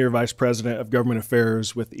as Senior Vice President of Government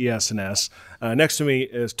Affairs with ES&S. Next to me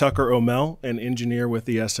is Tucker O'Mell, an engineer with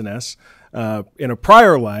ES&S. In a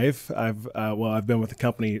prior life, I've been with the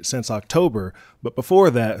company since October, but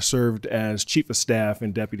before that served as Chief of Staff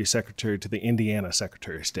and Deputy Secretary to the Indiana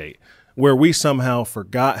Secretary of State, where we somehow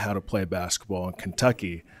forgot how to play basketball, and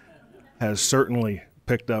Kentucky has certainly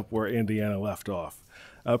picked up where Indiana left off.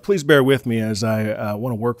 Please bear with me as I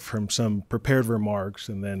want to work from some prepared remarks,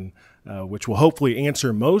 and then which will hopefully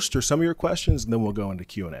answer most or some of your questions, and then we'll go into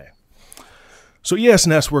Q&A. So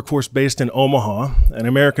ES&S, we're of course based in Omaha, an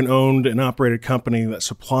American-owned and operated company that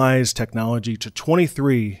supplies technology to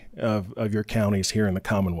 23 of your counties here in the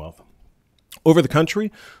Commonwealth. Over the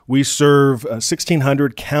country, we serve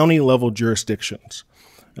 1,600 county-level jurisdictions.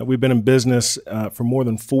 We've been in business for more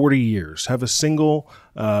than 40 years, have a single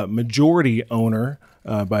majority owner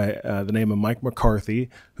by the name of Mike McCarthy,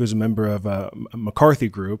 who's a member of McCarthy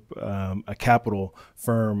Group, a capital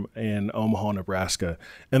firm in Omaha, Nebraska.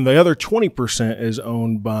 And the other 20% is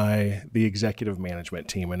owned by the executive management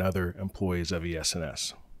team and other employees of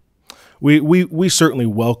ES&S. We certainly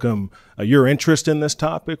welcome your interest in this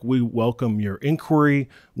topic. We welcome your inquiry.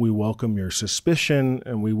 We welcome your suspicion,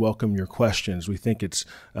 and we welcome your questions. We think it's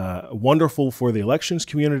wonderful for the elections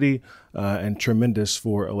community and tremendous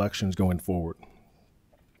for elections going forward.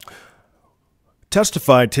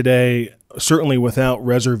 Testified today, certainly without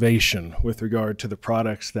reservation, with regard to the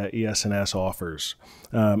products that ES&S offers,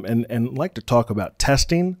 and like to talk about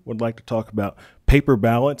testing. Would like to talk about paper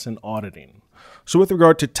ballots and auditing. So with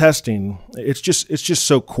regard to testing, it's just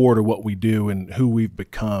so core to what we do and who we've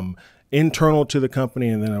become, internal to the company,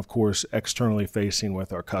 and then of course externally facing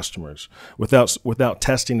with our customers. Without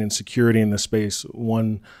testing and security in this space,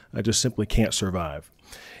 one just simply can't survive.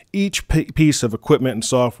 Each piece of equipment and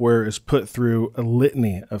software is put through a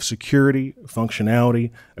litany of security,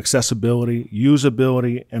 functionality, accessibility,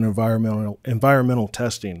 usability, and environmental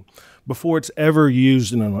testing before it's ever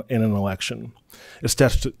used in an election. It's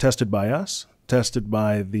tested by us, tested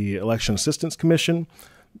by the Election Assistance Commission,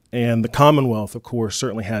 and the Commonwealth, of course,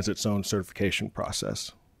 certainly has its own certification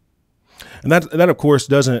process. And that of course,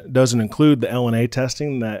 doesn't include the LNA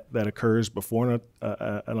testing that occurs before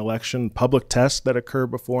an election, public tests that occur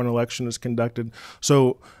before an election is conducted.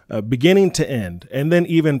 So beginning to end, and then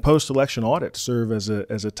even post-election audits serve as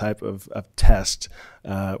a type of test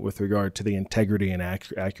with regard to the integrity and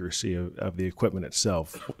accuracy of the equipment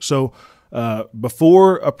itself. So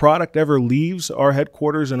before a product ever leaves our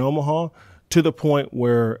headquarters in Omaha, to the point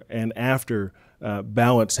where and after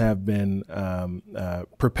ballots have been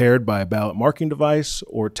prepared by a ballot marking device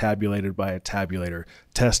or tabulated by a tabulator.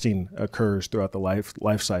 Testing occurs throughout the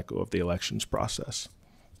life cycle of the elections process.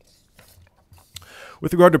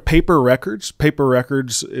 With regard to paper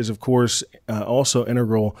records is, of course, also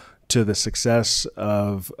integral to the success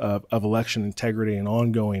of election integrity and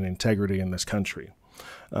ongoing integrity in this country.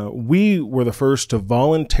 We were the first to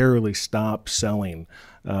voluntarily stop selling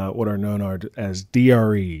what are known as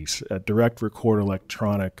DREs, direct record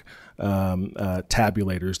electronic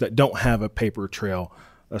tabulators that don't have a paper trail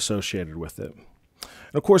associated with it.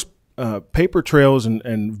 And of course, paper trails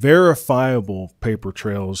and verifiable paper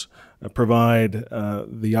trails provide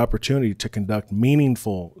the opportunity to conduct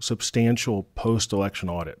meaningful, substantial post-election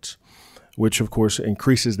audits, which of course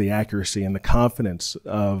increases the accuracy and the confidence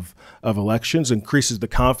of elections, increases the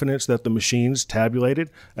confidence that the machines tabulated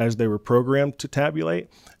as they were programmed to tabulate,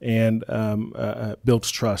 and builds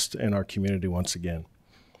trust in our community once again.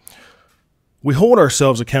 We hold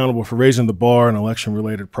ourselves accountable for raising the bar on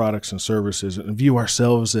election-related products and services and view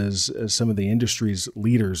ourselves as some of the industry's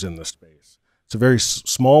leaders in this space. It's a very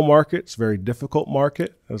small market. It's a very difficult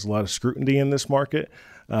market. There's a lot of scrutiny in this market,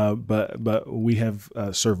 but we have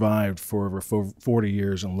survived for over 40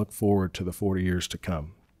 years and look forward to the 40 years to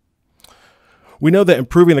come. We know that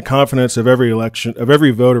improving the confidence of every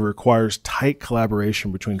voter requires tight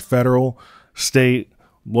collaboration between federal, state,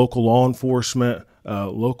 local law enforcement,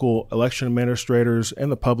 local election administrators, and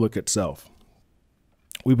the public itself.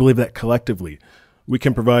 We believe that collectively we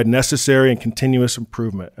can provide necessary and continuous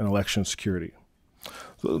improvement in election security.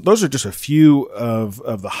 So those are just a few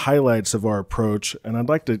of the highlights of our approach, and I'd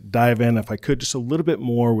like to dive in, if I could, just a little bit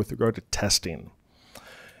more with regard to testing.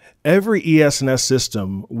 Every ES&S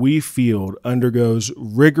system we field undergoes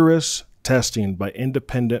rigorous testing by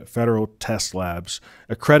independent federal test labs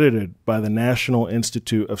accredited by the National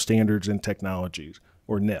Institute of Standards and Technology,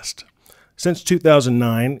 or NIST. Since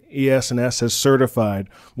 2009, ES&S has certified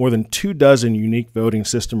more than 24 unique voting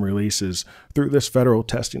system releases through this federal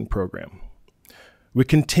testing program. We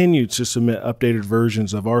continue to submit updated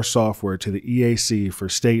versions of our software to the EAC for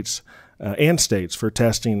states for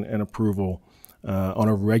testing and approval on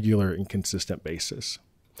a regular and consistent basis.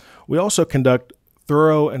 We also conduct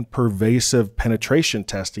thorough and pervasive penetration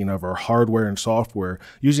testing of our hardware and software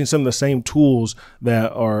using some of the same tools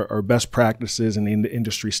that are best practices and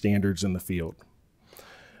industry standards in the field.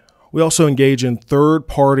 We also engage in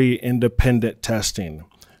third-party independent testing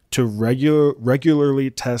to regularly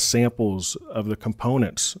test samples of the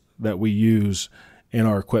components that we use in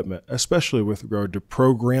our equipment, especially with regard to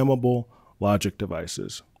programmable logic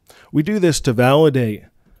devices. We do this to validate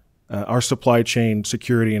our supply chain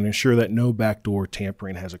security and ensure that no backdoor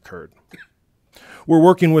tampering has occurred. We're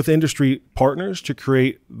working with industry partners to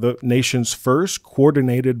create the nation's first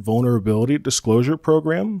coordinated vulnerability disclosure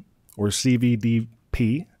program, or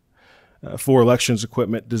CVDP, for elections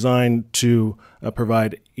equipment designed to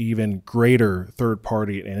provide even greater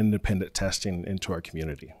third-party and independent testing into our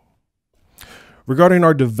community. Regarding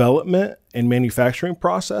our development and manufacturing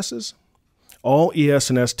processes, all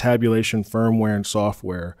ES&S tabulation firmware and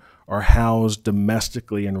software are housed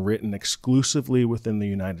domestically and written exclusively within the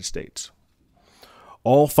United States.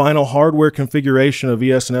 All final hardware configuration of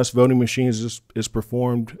ES&S voting machines is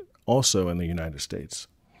performed also in the United States.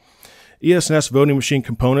 ES&S voting machine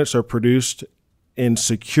components are produced in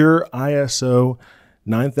secure ISO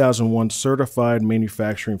 9001 certified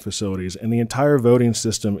manufacturing facilities, and the entire voting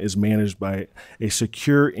system is managed by a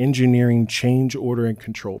secure engineering change order and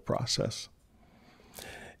control process.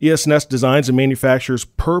 ES&S designs and manufactures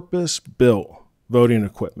purpose-built voting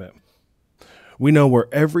equipment. We know where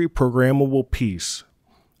every programmable piece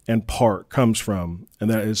and part comes from, and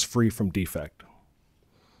that is free from defect.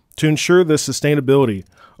 To ensure the sustainability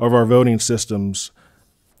of our voting systems,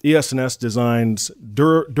 ES&S designs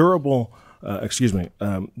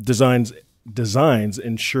designs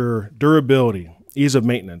ensure durability, ease of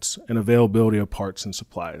maintenance, and availability of parts and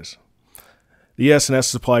supplies. The ES&S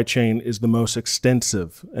supply chain is the most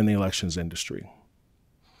extensive in the elections industry.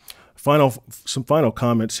 Some final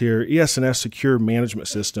comments here. ES&S Secure Management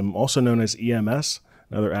System, also known as EMS,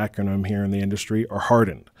 another acronym here in the industry, are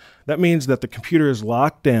hardened. That means that the computer is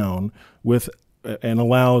locked down with and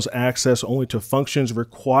allows access only to functions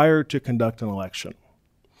required to conduct an election.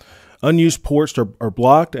 Unused ports are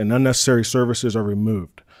blocked and unnecessary services are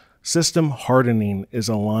removed. System hardening is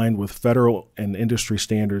aligned with federal and industry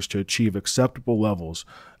standards to achieve acceptable levels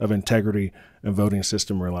of integrity and voting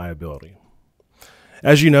system reliability.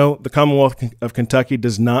 As you know, the Commonwealth of Kentucky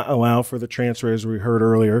does not allow for the transfer, as we heard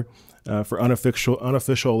earlier, for unofficial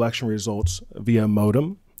election results via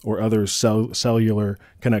modem or other cellular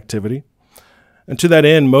connectivity. And to that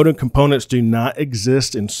end, modem components do not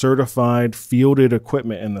exist in certified fielded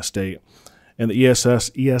equipment in the state, and the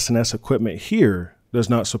ES&S equipment here does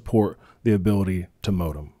not support the ability to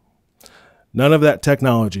modem. None of that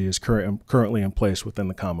technology is currently in place within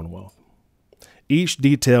the Commonwealth. Each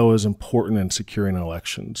detail is important in securing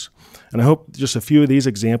elections, and I hope just a few of these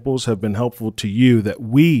examples have been helpful to you, that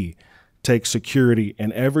we take security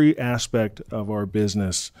in every aspect of our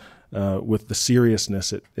business with the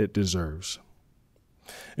seriousness it deserves.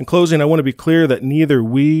 In closing, I want to be clear that neither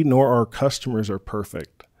we nor our customers are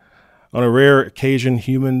perfect. On a rare occasion,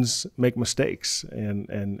 humans make mistakes,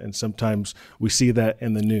 and sometimes we see that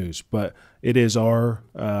in the news. But it is our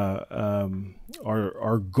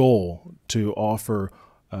goal to offer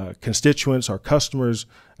constituents, our customers,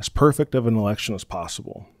 as perfect of an election as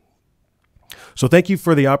possible. So thank you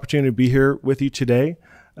for the opportunity to be here with you today.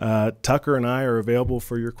 Tucker and I are available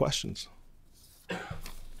for your questions.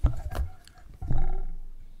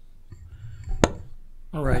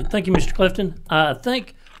 All right. Thank you, Mr. Clifton. I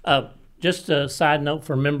think just a side note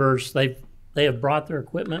for members, they have brought their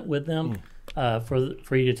equipment with them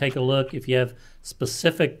for you to take a look. If you have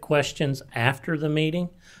specific questions after the meeting,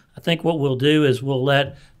 I think what we'll do is we'll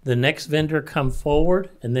let the next vendor come forward,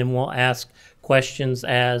 and then we'll ask questions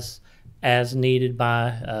as needed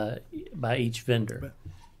by each vendor.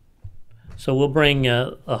 So we'll bring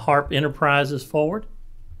HARP Enterprises forward.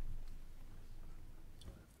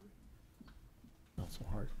 Not so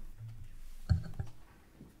hard.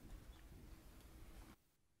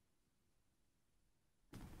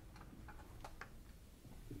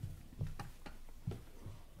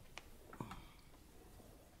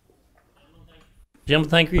 Gentlemen,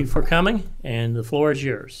 thank you for coming, and the floor is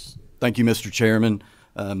yours. Thank you, Mr. Chairman.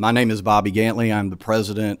 My name is Bobby Gantley. I'm the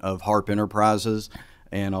president of HARP Enterprises,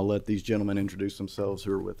 and I'll let these gentlemen introduce themselves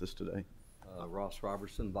who are with us today. Ross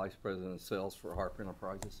Robertson, Vice President of Sales for HARP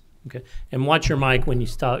Enterprises. Okay, and watch your mic when you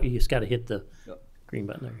start. You just got to hit the green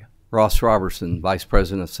button. There you go. Ross Robertson, Vice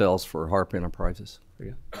President of Sales for HARP Enterprises. There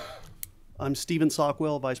you go. I'm Stephen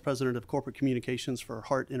Sockwell, Vice President of Corporate Communications for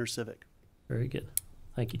Hart InterCivic. Very good.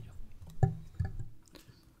 Thank you.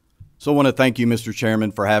 So I want to thank you, Mr.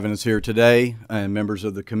 Chairman, for having us here today and members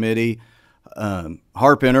of the committee.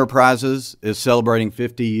 HARP Enterprises is celebrating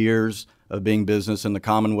 50 years of being business in the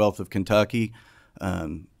Commonwealth of Kentucky.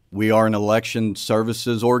 We are an election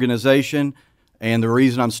services organization, and the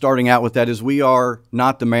reason I'm starting out with that is we are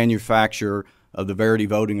not the manufacturer of the Verity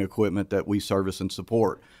voting equipment that we service and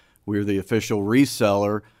support. We're the official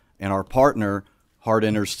reseller, and our partner, Hart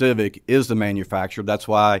InterCivic, is the manufacturer. That's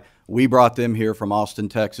why we brought them here from Austin,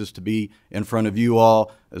 Texas, to be in front of you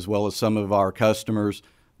all, as well as some of our customers,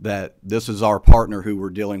 that this is our partner who we're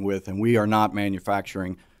dealing with, and we are not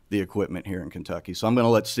manufacturing the equipment here in Kentucky. So I'm going to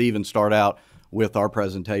let Stephen start out with our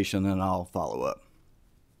presentation, and I'll follow up.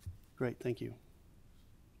 Great, thank you.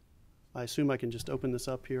 I assume I can just open this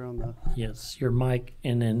up here on the... Yes, your mic,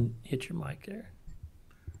 and then hit your mic there.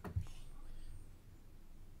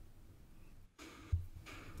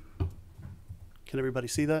 Can everybody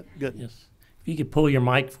see that? Good. Yes. If you could pull your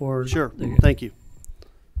mic forward. Sure. Thank you.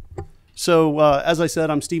 So, as I said,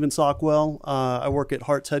 I'm Stephen Sockwell. I work at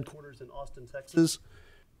Hart's headquarters in Austin, Texas.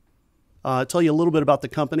 I'll tell you a little bit about the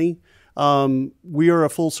company. We are a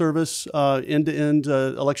full-service, end-to-end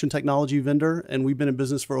election technology vendor, and we've been in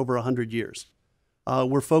business for over 100 years.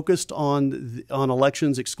 We're focused on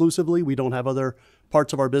elections exclusively. We don't have other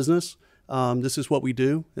parts of our business. This is what we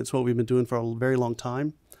do. It's what we've been doing for a very long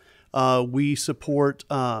time. We support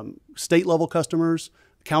state-level customers,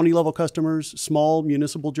 county-level customers, small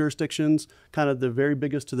municipal jurisdictions, kind of the very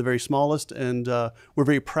biggest to the very smallest, and we're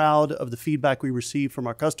very proud of the feedback we receive from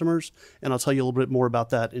our customers, and I'll tell you a little bit more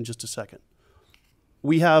about that in just a second.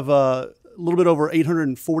 We have a little bit over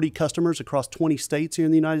 840 customers across 20 states here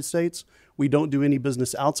in the United States. We don't do any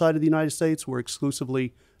business outside of the United States. We're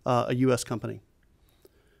exclusively a U.S. company.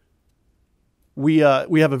 We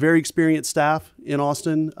have a very experienced staff in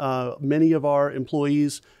Austin. Many of our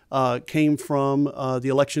employees came from the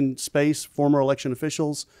election space, former election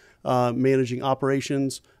officials, managing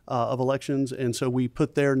operations of elections, and so we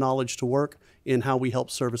put their knowledge to work in how we help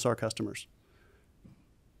service our customers.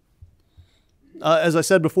 As I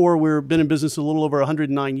said before, we've been in business a little over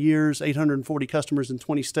 109 years, 840 customers in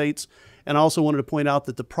 20 states, and I also wanted to point out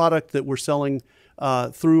that the product that we're selling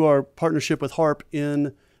through our partnership with HARP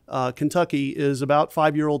in Kentucky is about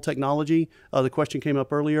 5-year-old technology. The question came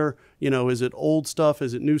up earlier, is it old stuff?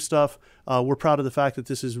 Is it new stuff? We're proud of the fact that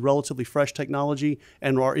this is relatively fresh technology,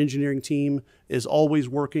 and our engineering team is always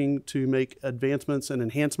working to make advancements and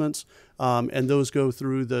enhancements, and those go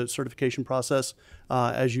through the certification process,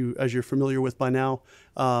 as you're familiar with by now,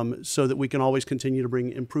 so that we can always continue to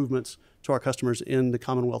bring improvements to our customers in the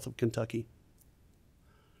Commonwealth of Kentucky.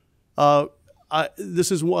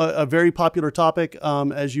 This is a very popular topic,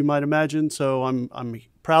 as you might imagine, so I'm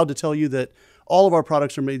proud to tell you that all of our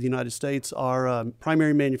products are made in the United States. Our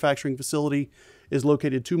primary manufacturing facility is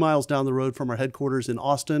located 2 miles down the road from our headquarters in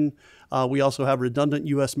Austin. We also have redundant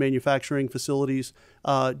U.S. manufacturing facilities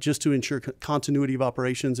just to ensure continuity of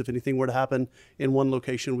operations. If anything were to happen in one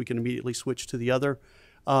location, we can immediately switch to the other.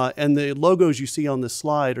 And the logos you see on this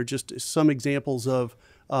slide are just some examples of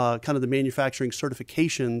kind of the manufacturing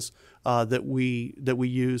certifications that we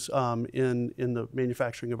use in the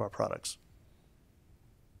manufacturing of our products.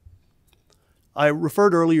 I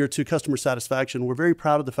referred earlier to customer satisfaction. We're very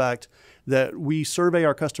proud of the fact that we survey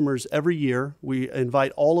our customers every year. We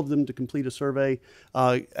invite all of them to complete a survey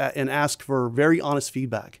and ask for very honest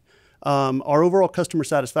feedback. Our overall customer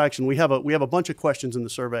satisfaction, we have a bunch of questions in the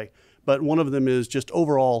survey, but one of them is just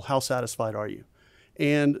overall, how satisfied are you?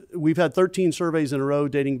 And we've had 13 surveys in a row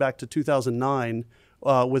dating back to 2009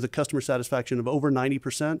 with a customer satisfaction of over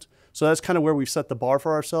 90%. So that's kind of where we've set the bar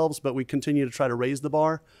for ourselves, but we continue to try to raise the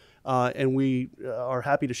bar. And we are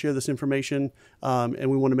happy to share this information, and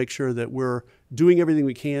we want to make sure that we're doing everything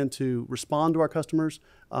we can to respond to our customers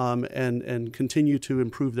and continue to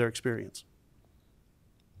improve their experience.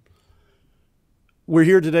 We're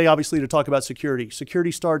here today, obviously, to talk about security.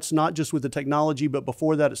 Security starts not just with the technology, but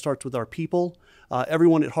before that, it starts with our people.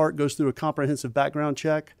 Everyone at Hart goes through a comprehensive background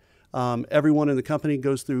check. Everyone in the company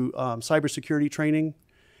goes through cybersecurity training,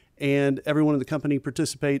 and everyone in the company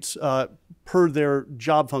participates per their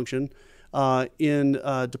job function in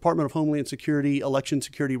Department of Homeland Security election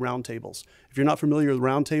security roundtables. If you're not familiar with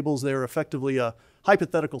roundtables, they're effectively a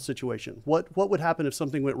hypothetical situation. What would happen if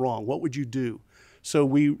something went wrong? What would you do? So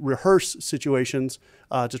we rehearse situations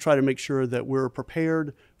to try to make sure that we're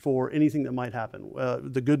prepared for anything that might happen.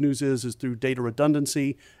 The good news is through data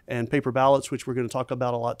redundancy and paper ballots, which we're going to talk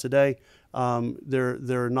about a lot today,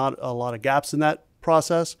 there are not a lot of gaps in that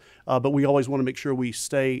process, but we always want to make sure we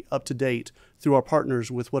stay up to date through our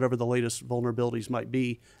partners with whatever the latest vulnerabilities might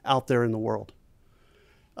be out there in the world.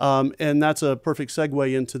 And that's a perfect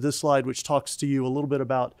segue into this slide, which talks to you a little bit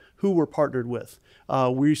about who we're partnered with.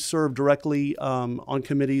 We serve directly on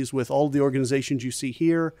committees with all of the organizations you see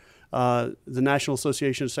here. The National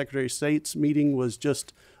Association of Secretary of State's meeting was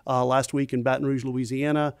just last week in Baton Rouge,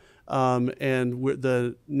 Louisiana, and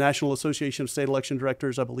the National Association of State Election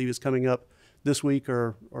Directors, I believe, is coming up this week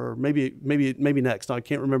or maybe next. I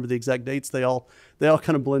can't remember the exact dates. They all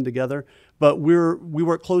kind of blend together. But we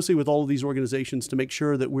work closely with all of these organizations to make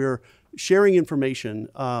sure that we're sharing information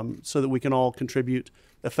so that we can all contribute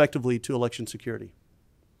effectively to election security.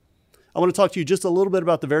 I want to talk to you just a little bit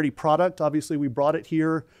about the Verity product. Obviously, we brought it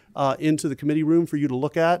here into the committee room for you to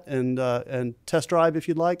look at and test drive if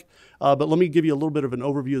you'd like. But let me give you a little bit of an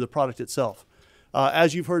overview of the product itself.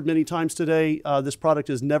 As you've heard many times today, this product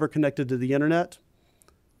is never connected to the internet.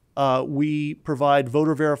 We provide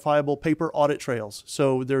voter verifiable paper audit trails.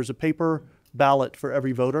 So there's a paper ballot for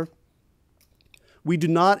every voter. We do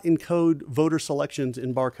not encode voter selections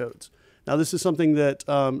in barcodes. Now, this is something that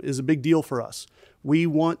is a big deal for us. We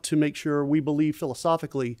want to make sure, we believe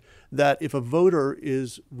philosophically, that if a voter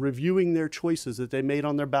is reviewing their choices that they made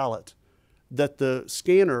on their ballot, that the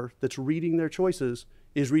scanner that's reading their choices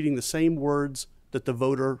is reading the same words that the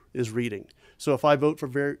voter is reading. So if I vote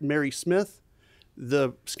for Mary Smith,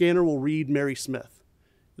 the scanner will read Mary Smith.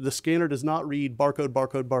 The scanner does not read barcode,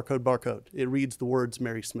 barcode, barcode, barcode. It reads the words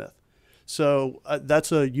Mary Smith. So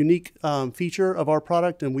that's a unique feature of our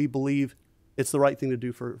product, and we believe it's the right thing to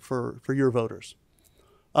do for your voters.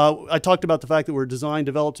 I talked about the fact that we're designed,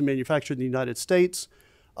 developed, and manufactured in the United States.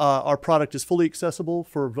 Our product is fully accessible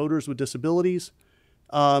for voters with disabilities.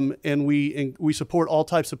 And we support all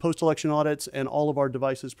types of post-election audits, and all of our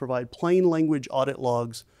devices provide plain language audit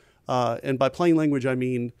logs. And by plain language, I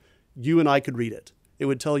mean you and I could read it. It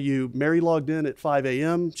would tell you Mary logged in at 5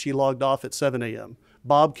 a.m., she logged off at 7 a.m.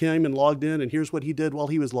 Bob came and logged in, and here's what he did while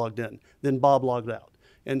he was logged in. Then Bob logged out.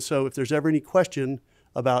 And so if there's ever any question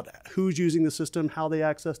about who's using the system, how they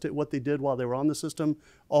accessed it, what they did while they were on the system,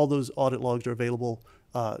 all those audit logs are available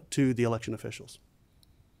to the election officials.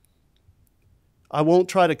 I won't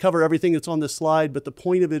try to cover everything that's on this slide, but the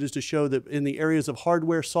point of it is to show that in the areas of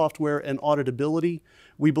hardware, software, and auditability,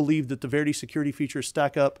 we believe that the Verity security features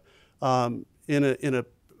stack up in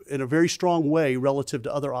in a very strong way relative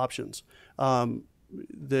to other options.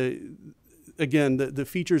 Again, the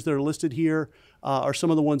features that are listed here are some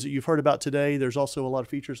of the ones that you've heard about today. There's also a lot of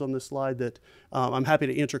features on this slide that I'm happy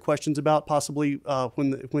to answer questions about, possibly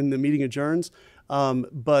when the meeting adjourns.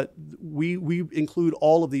 But we include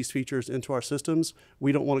all of these features into our systems.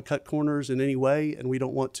 We don't want to cut corners in any way, and we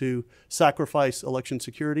don't want to sacrifice election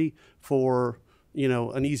security for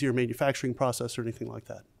an easier manufacturing process or anything like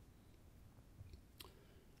that.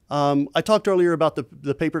 I talked earlier about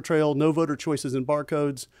the paper trail, no voter choices and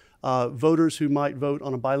barcodes. Voters who might vote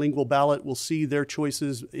on a bilingual ballot will see their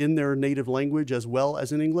choices in their native language as well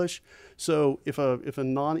as in English. So if a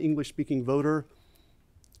non-English speaking voter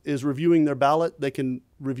is reviewing their ballot, they can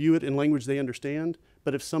review it in language they understand.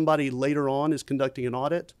 But if somebody later on is conducting an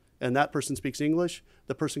audit and that person speaks English,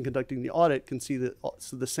 the person conducting the audit can see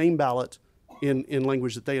the same ballot in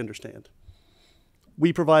language that they understand.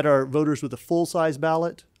 We provide our voters with a full-size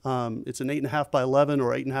ballot. It's an 8.5 by 11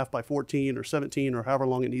 or 8.5 by 14 or 17 or however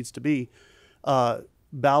long it needs to be.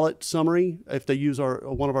 Ballot summary, if they use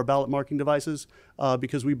one of our ballot marking devices,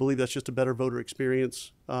 because we believe that's just a better voter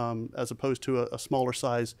experience as opposed to a smaller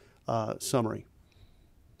size summary.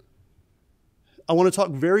 I want to talk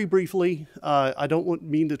very briefly. I don't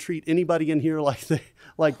mean to treat anybody in here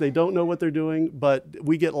like they don't know what they're doing, but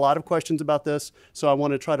we get a lot of questions about this, so I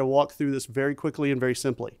want to try to walk through this very quickly and very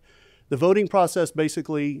simply. The voting process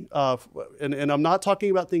basically, and I'm not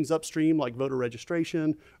talking about things upstream like voter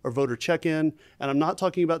registration or voter check-in, and I'm not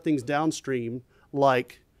talking about things downstream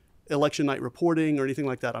like election night reporting or anything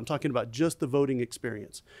like that. I'm talking about just the voting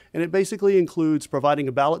experience. And it basically includes providing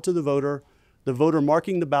a ballot to the voter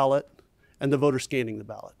marking the ballot, and the voter scanning the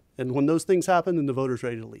ballot. And when those things happen, then the voter's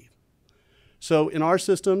ready to leave. So in our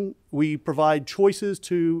system, we provide choices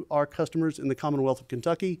to our customers in the Commonwealth of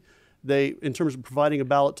Kentucky. In terms of providing a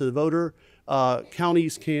ballot to the voter,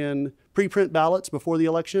 counties can pre-print ballots before the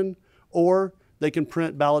election, or they can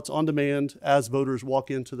print ballots on demand as voters walk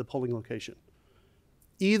into the polling location.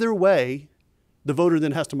 Either way, the voter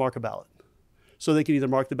then has to mark a ballot. So they can either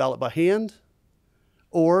mark the ballot by hand,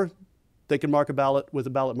 or they can mark a ballot with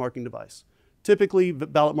a ballot marking device. Typically,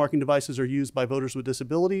 ballot marking devices are used by voters with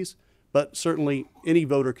disabilities, but certainly any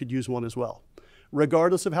voter could use one as well.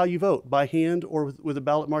 Regardless of how you vote, by hand or with a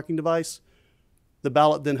ballot marking device, the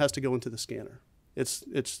ballot then has to go into the scanner. It's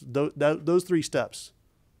those three steps.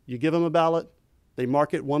 You give them a ballot, they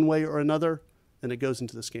mark it one way or another, and it goes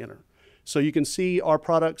into the scanner. So you can see our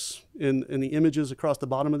products in the images across the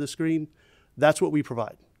bottom of the screen. That's what we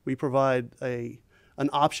provide. We provide an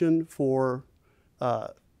option for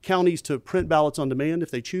counties to print ballots on demand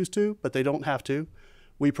if they choose to, but they don't have to.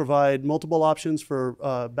 We provide multiple options for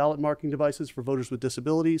ballot marking devices for voters with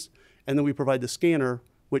disabilities, and then we provide the scanner,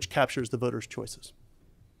 which captures the voters' choices.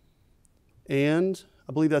 And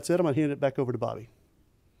I believe that's it. I'm going to hand it back over to Bobby.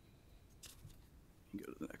 Go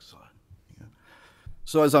to the next slide. Yeah.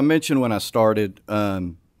 So as I mentioned when I started,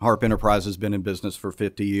 Harp Enterprise has been in business for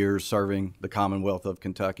 50 years, serving the Commonwealth of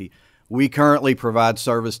Kentucky. We currently provide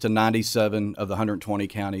service to 97 of the 120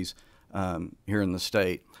 counties here in the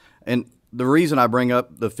state. And the reason I bring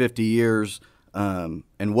up the 50 years and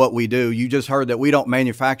what we do, you just heard that we don't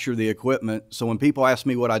manufacture the equipment. So when people ask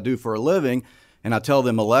me what I do for a living and I tell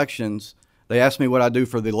them elections, they ask me what I do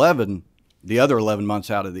for the other 11 months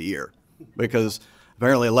out of the year, because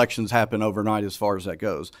apparently elections happen overnight as far as that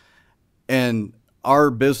goes. And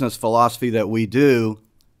our business philosophy that we do,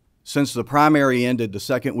 since the primary ended the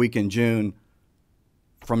second week in June,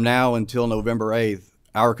 from now until November 8th,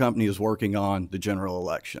 our company is working on the general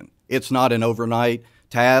election. It's not an overnight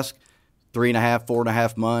task, 3.5,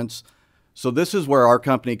 4.5 months. So this is where our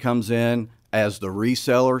company comes in as the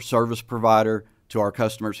reseller, service provider to our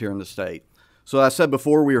customers here in the state. So as I said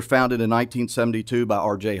before, we were founded in 1972 by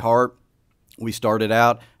R.J. Harp. We started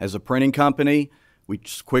out as a printing company. We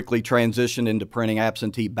quickly transitioned into printing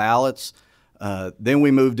absentee ballots. Then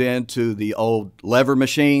we moved into the old lever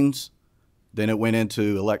machines. Then it went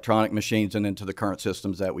into electronic machines and into the current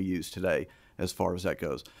systems that we use today as far as that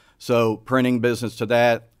goes. So printing business to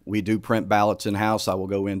that, we do print ballots in-house. I will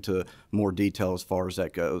go into more detail as far as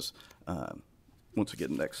that goes once we get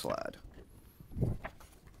to the next slide.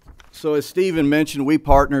 So as Stephen mentioned, we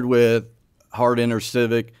partnered with Hart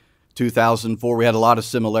InterCivic 2004. We had a lot of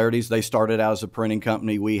similarities. They started out as a printing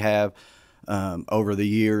company. We have over the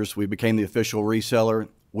years. We became the official reseller.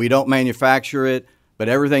 We don't manufacture it, but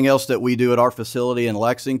everything else that we do at our facility in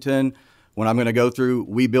Lexington, when I'm going to go through,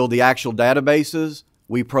 we build the actual databases.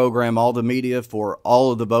 We program all the media for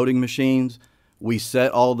all of the voting machines. We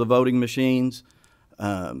set all the voting machines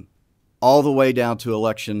all the way down to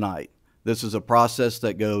election night. This is a process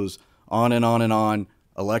that goes on and on and on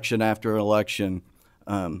election after election,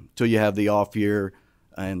 till you have the off year,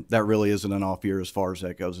 and that really isn't an off year as far as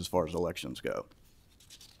that goes, as far as elections go.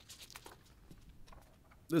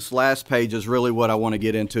 This last page is really what I want to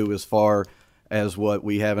get into as far as what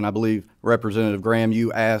we have, and I believe Representative Graham,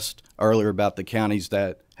 you asked earlier about the counties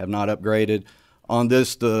that have not upgraded. On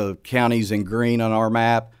this, the counties in green on our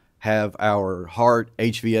map have our Hart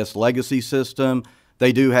HVS legacy system.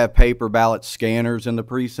 They do have paper ballot scanners in the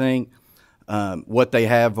precinct. What they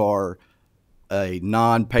have are a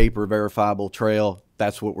non-paper verifiable trail.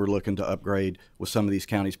 That's what we're looking to upgrade with some of these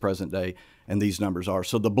counties present day, and these numbers are.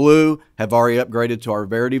 So the blue have already upgraded to our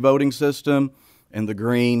Verity voting system, and the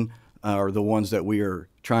green are the ones that we are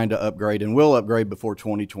trying to upgrade and will upgrade before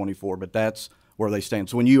 2024, but that's where they stand.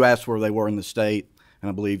 So when you asked where they were in the state, and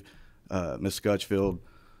I believe Ms. Scutchfield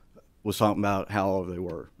was talking about how they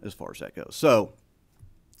were as far as that goes. So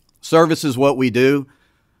service is what we do.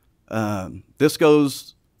 This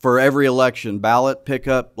goes for every election: ballot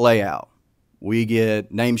pickup, layout. We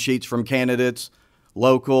get name sheets from candidates,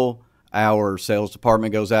 local. Our sales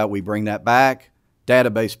department goes out, we bring that back.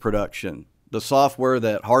 Database production. The software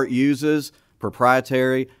that Hart uses,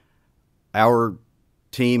 proprietary, our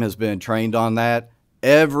team has been trained on that.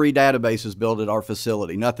 Every database is built at our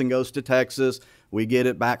facility. Nothing goes to Texas. We get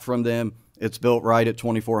it back from them. It's built right at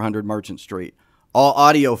 2400 Merchant Street. All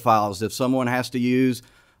audio files, if someone has to use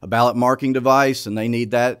a ballot marking device and they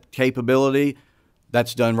need that capability,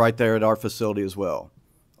 that's done right there at our facility as well.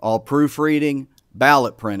 All proofreading,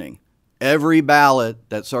 ballot printing. Every ballot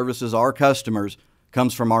that services our customers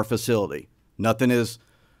comes from our facility. Nothing is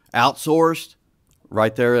outsourced,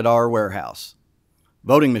 right there at our warehouse.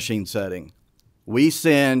 Voting machine setting. We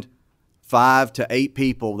send 5 to 8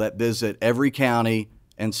 people that visit every county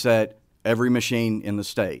and set every machine in the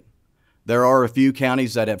state. There are a few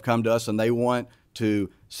counties that have come to us and they want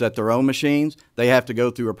to set their own machines. They have to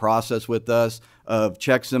go through a process with us of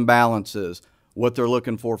checks and balances, what they're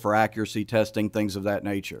looking for accuracy testing, things of that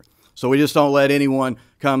nature. So we just don't let anyone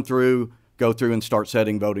come through, go through and start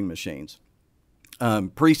setting voting machines.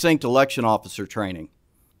 Precinct election officer training.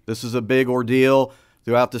 This is a big ordeal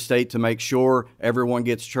throughout the state to make sure everyone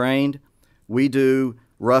gets trained. We do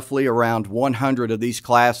roughly around 100 of these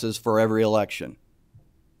classes for every election.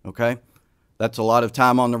 Okay? That's a lot of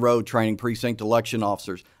time on the road training precinct election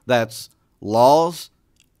officers. That's laws,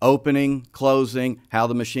 opening, closing, how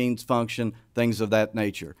the machines function, things of that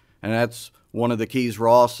nature. And that's one of the keys.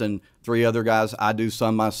 Ross and 3 other guys, I do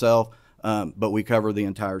some myself, but we cover the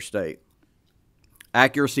entire state.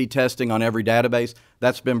 Accuracy testing on every database,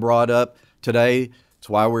 that's been brought up today. That's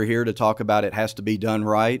why we're here to talk about it. Has to be done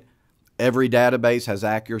right. Every database has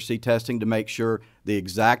accuracy testing to make sure the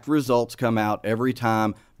exact results come out every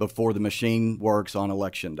time before the machine works on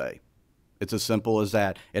election day. It's as simple as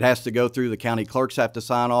that. It has to go through, the county clerks have to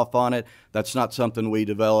sign off on it. That's not something we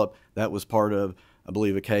developed. That was part of, I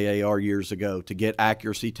believe, a KAR years ago to get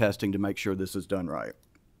accuracy testing to make sure this is done right.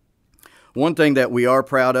 One thing that we are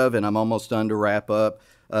proud of, and I'm almost done to wrap up,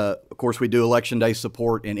 of course, we do Election Day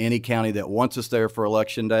support in any county that wants us there for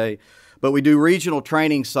Election Day, but we do regional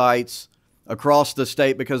training sites across the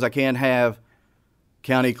state because I can't have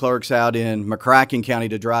county clerks out in McCracken County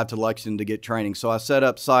to drive to Lexington to get training. So I set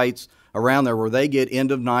up sites around there where they get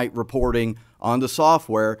end-of-night reporting on the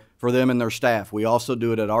software for them and their staff. We also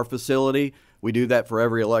do it at our facility. We do that for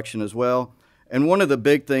every election as well. And one of the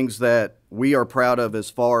big things that we are proud of as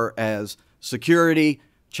far as security,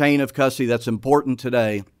 chain of custody, that's important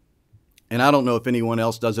today, and I don't know if anyone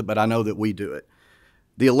else does it, but I know that we do it.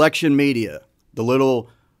 The election media, the little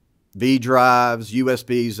V drives,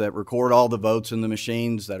 USBs that record all the votes in the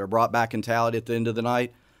machines that are brought back and tallied at the end of the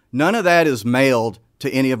night, none of that is mailed to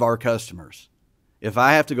any of our customers. If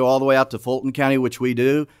I have to go all the way out to Fulton County, which we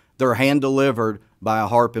do, they're hand delivered by a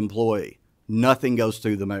HARP employee. Nothing goes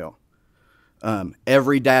through the mail.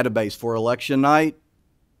 Every database for election night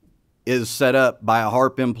is set up by a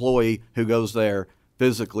HARP employee who goes there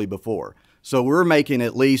physically before. So we're making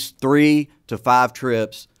at least 3 to 5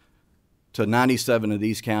 trips to 97 of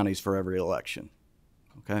these counties for every election.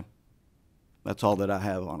 Okay? That's all that I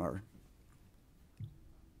have on our...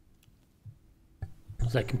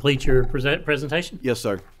 Does that complete your presentation? Yes,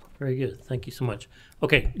 sir. Very good. Thank you so much.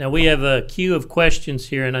 Okay, now we have a queue of questions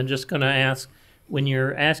here, and I'm just going to ask, when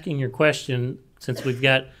you're asking your question, since we've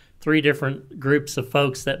got 3 different groups of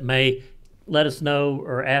folks that may let us know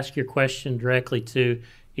or ask your question directly to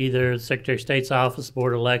either the Secretary of State's office,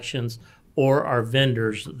 Board of Elections, or our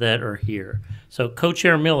vendors that are here. So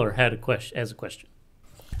Co-Chair Miller had a question.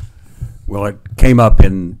 Well, it came up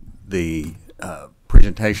in the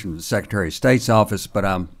presentation of the Secretary of State's office, but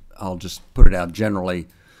I'll just put it out generally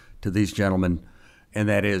to these gentlemen. and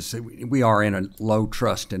that is we are in a low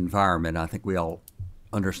trust environment. I think we all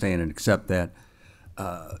understand and accept that.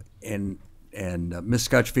 And Ms.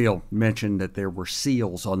 Scotchfield mentioned that there were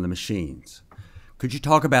seals on the machines. Could you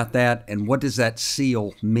talk about that, and what does that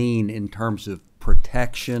seal mean in terms of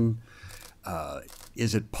protection?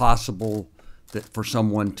 Is it possible that for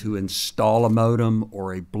someone to install a modem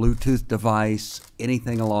or a Bluetooth device,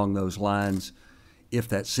 anything along those lines, if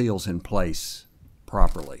that seal's in place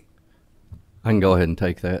properly? I can go ahead and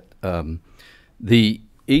take that.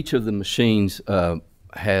 Each of the machines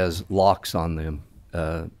has locks on them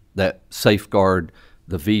that safeguard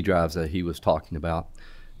the V drives that he was talking about.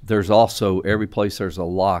 There's also, every place there's a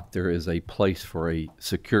lock, there is a place for a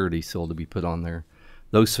security seal to be put on there.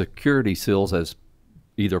 Those security seals, as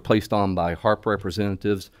either placed on by HARP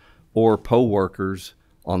representatives or poll workers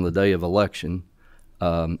on the day of election,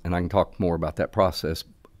 and I can talk more about that process,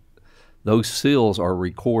 those seals are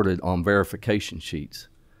recorded on verification sheets.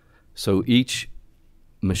 So each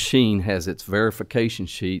machine has its verification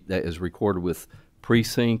sheet that is recorded with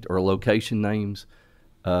precinct or location names,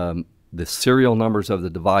 the serial numbers of the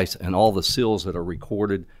device, and all the seals that are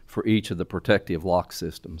recorded for each of the protective lock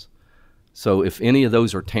systems. So if any of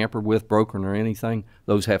those are tampered with, broken, or anything,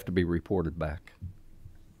 those have to be reported back.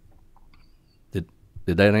 Did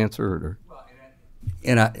that answer it? Or?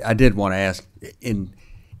 And I did want to ask,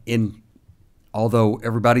 although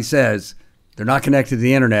everybody says they're not connected to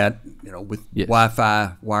the internet, with Yes.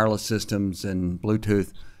 Wi-Fi, wireless systems, and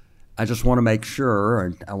Bluetooth, I just want to make sure,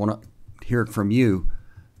 and I want to hear it from you.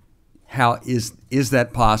 How is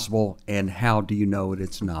that possible, and how do you know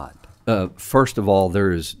it's not? First of all,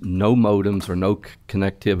 there is no modems or no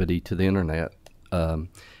connectivity to the internet,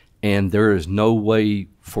 and there is no way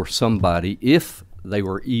for somebody, if they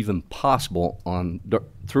were even possible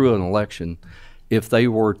through an election, if they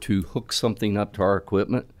were to hook something up to our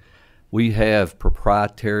equipment. We have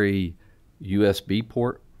proprietary USB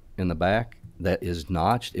port in the back that is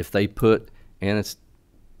notched. If they and it's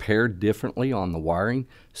paired differently on the wiring.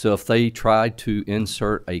 So if they tried to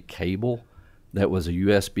insert a cable that was a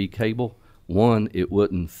USB cable, one, it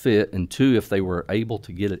wouldn't fit, and two, if they were able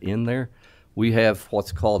to get it in there, we have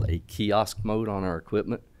what's called a kiosk mode on our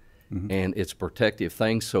equipment, and it's a protective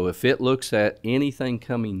thing. So if it looks at anything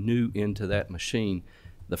coming new into that machine,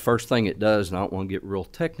 the first thing it does, and I don't want to get real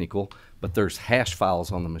technical, but there's hash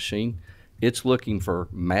files on the machine. It's looking for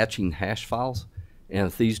matching hash files, and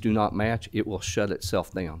if these do not match, it will shut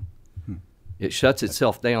itself down. It shuts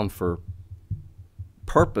itself down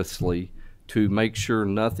purposely to make sure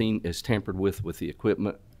nothing is tampered with the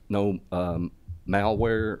equipment, no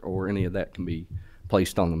malware or any of that can be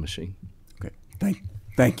placed on the machine. Okay,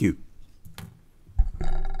 thank you.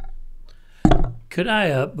 Could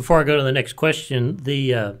I, before I go to the next question,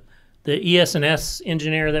 the ES&S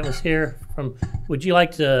engineer that was here would you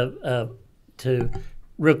like to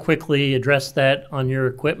real quickly address that on your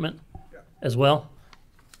equipment as well?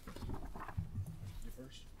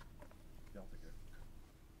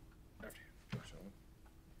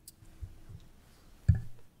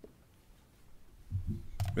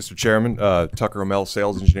 Mr. Chairman, Tucker O'Mell,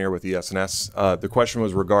 sales engineer with ES&S. The question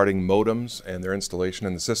was regarding modems and their installation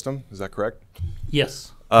in the system. Is that correct?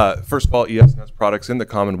 Yes. First of all, ES&S products in the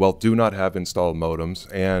Commonwealth do not have installed modems,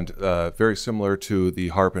 and very similar to the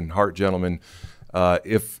HARP and HART gentlemen,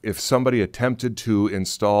 if somebody attempted to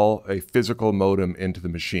install a physical modem into the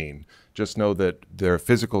machine, just know that their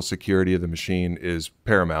physical security of the machine is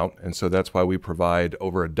paramount, and so that's why we provide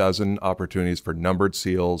over a dozen opportunities for numbered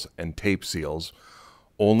seals and tape seals.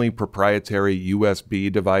 Only proprietary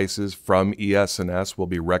USB devices from ES&S will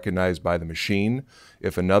be recognized by the machine.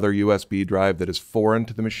 If another USB drive that is foreign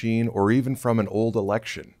to the machine or even from an old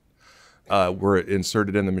election were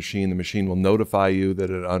inserted in the machine will notify you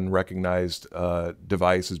that an unrecognized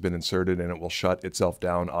device has been inserted, and it will shut itself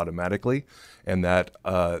down automatically. And that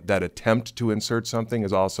attempt to insert something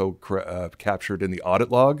is also captured in the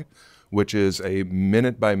audit log, which is a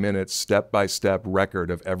minute-by-minute, step-by-step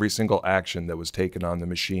record of every single action that was taken on the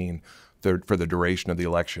machine for the duration of the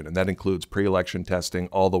election. And that includes pre-election testing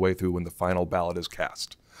all the way through when the final ballot is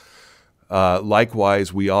cast.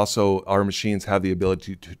 Likewise, our machines have the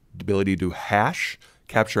ability to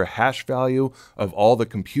capture a hash value of all the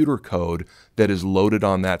computer code that is loaded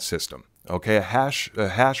on that system. Okay, a hash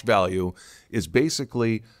value is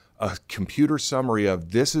basically a computer summary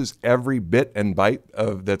of this is every bit and byte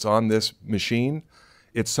that's on this machine.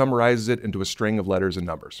 It summarizes it into a string of letters and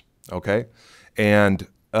numbers, okay? And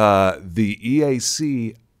the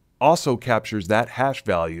EAC also captures that hash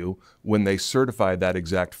value when they certify that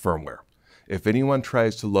exact firmware. If anyone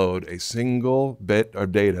tries to load a single bit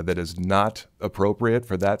of data that is not appropriate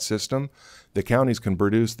for that system, the counties can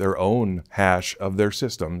produce their own hash of their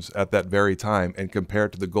systems at that very time and compare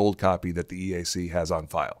it to the gold copy that the EAC has on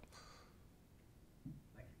file.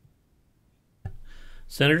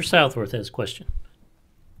 Senator Southworth has a question.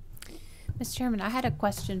 Mr. Chairman, I had a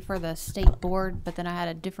question for the state board, but then I had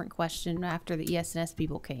a different question after the ES&S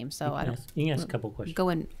people came. So I don't. You can ask a couple questions. Go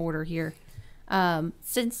in order here.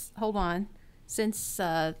 Since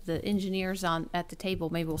the engineers at the table,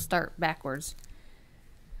 maybe we'll start backwards.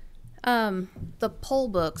 The poll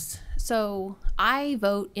books. So I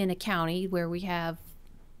vote in a county where we have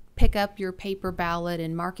pick up your paper ballot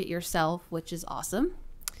and mark it yourself, which is awesome.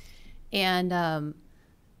 And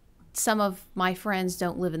some of my friends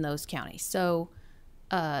don't live in those counties. So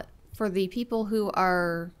for the people who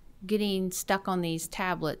are getting stuck on these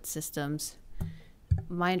tablet systems,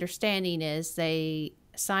 my understanding is they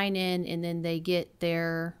sign in and then they get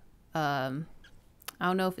their, I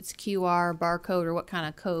don't know if it's QR, barcode, or what kind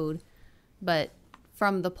of code, but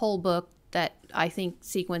from the poll book that I think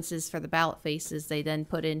sequences for the ballot faces, they then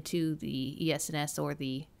put into the ES&S or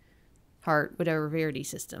the HART, whatever Verity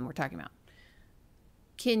system we're talking about.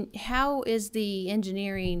 How is the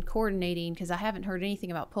engineering coordinating? Because I haven't heard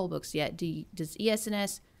anything about poll books yet. Does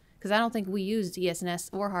ES&S, because I don't think we used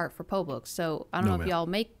ES&S or HART for poll books, so I don't know if y'all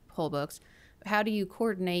make poll books. How do you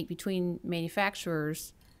coordinate between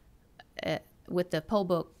manufacturers with the poll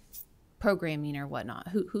book programming or whatnot?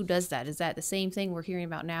 Who does that? Is that the same thing we're hearing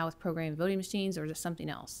about now with programming voting machines, or is it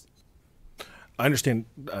something else? I understand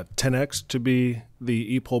 10X to be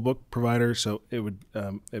the e-poll book provider, so it would.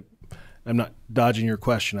 I'm not dodging your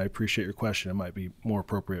question. I appreciate your question. It might be more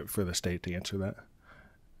appropriate for the state to answer that.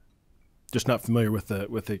 Just not familiar with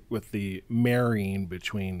the marrying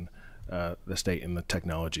between the state and the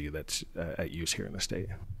technology that's at use here in the state.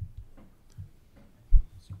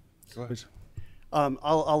 Go ahead.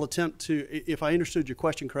 I'll attempt to, if I understood your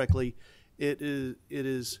question correctly, it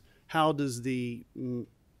is how does the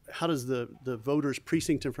voter's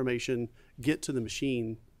precinct information get to the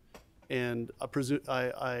machine? And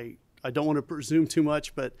I don't want to presume too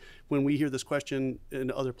much, but when we hear this question in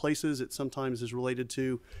other places, it sometimes is related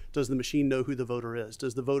to, does the machine know who the voter is?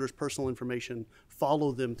 Does the voter's personal information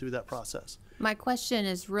follow them through that process? My question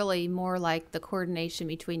is really more like the coordination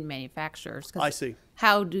between manufacturers. I see.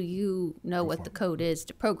 How do you know what the code is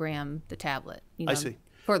to program the tablet? I see.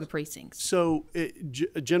 For the precincts. So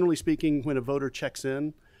generally speaking, when a voter checks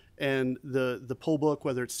in and the poll book,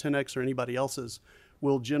 whether it's 10X or anybody else's,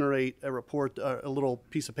 will generate a report, a little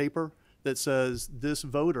piece of paper that says this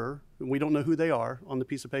voter, and we don't know who they are on the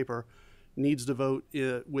piece of paper, needs to vote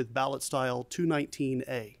with ballot style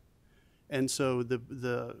 219A. And so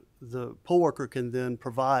the poll worker can then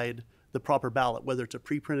provide the proper ballot, whether it's a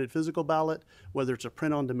pre-printed physical ballot, whether it's a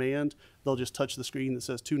print on demand. They'll just touch the screen that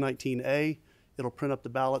says 219A. It'll print up the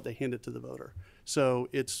ballot. They hand it to the voter. So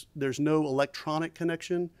there's no electronic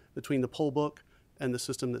connection between the poll book and the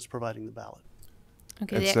system that's providing the ballot.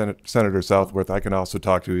 Okay, and Senator Southworth, I can also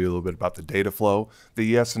talk to you a little bit about the data flow.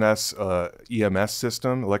 The ES&S EMS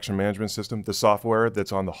system, election management system, the software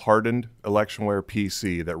that's on the hardened electionware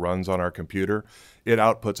PC that runs on our computer, it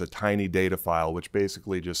outputs a tiny data file which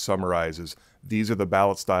basically just summarizes these are the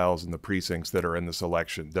ballot styles and the precincts that are in this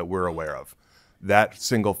election that we're aware of. That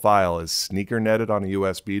single file is sneaker netted on a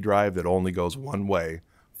USB drive that only goes one way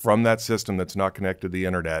from that system that's not connected to the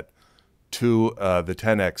internet to the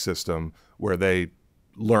 10X system, where they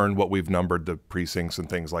learn what we've numbered the precincts and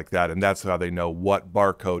things like that. And that's how they know what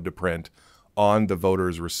barcode to print on the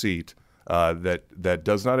voter's receipt that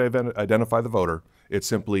does not identify the voter. It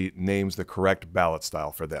simply names the correct ballot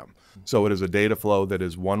style for them. So it is a data flow that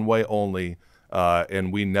is one way only,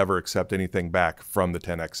 and we never accept anything back from the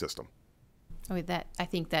 10X system. Okay, I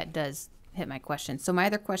think that does hit my question. So my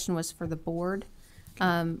other question was for the board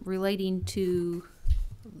relating to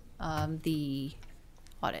the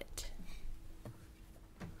audit.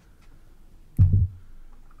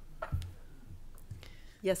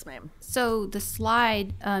 Yes, ma'am. So the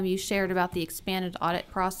slide you shared about the expanded audit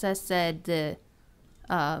process said the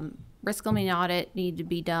risk limiting audit needed to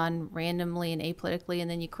be done randomly and apolitically,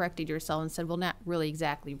 and then you corrected yourself and said, well, not really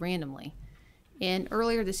exactly randomly. And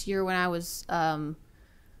earlier this year when I was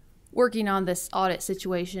working on this audit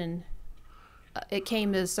situation, it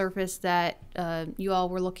came to the surface that you all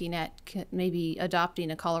were looking at maybe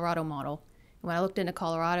adopting a Colorado model. And when I looked into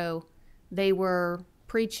Colorado, they were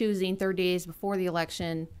pre-choosing 30 days before the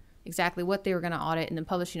election exactly what they were going to audit and then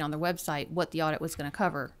publishing on their website what the audit was going to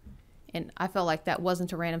cover. And I felt like that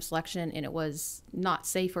wasn't a random selection and it was not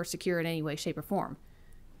safe or secure in any way, shape, or form.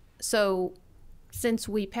 So since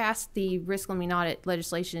we passed the risk limiting audit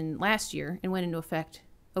legislation last year and went into effect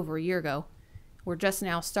over a year ago, we're just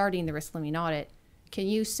now starting the risk limiting audit. Can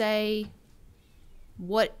you say,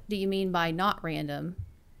 what do you mean by not random?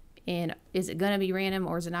 And is it going to be random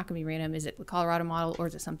or is it not going to be random? Is it the Colorado model or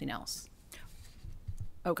is it something else?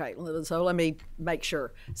 Okay, so let me make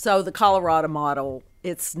sure. So the Colorado model,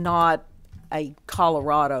 it's not a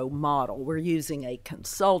Colorado model. We're using a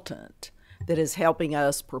consultant that is helping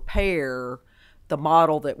us prepare the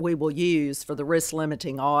model that we will use for the risk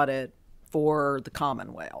limiting audit for the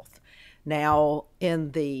Commonwealth. Now,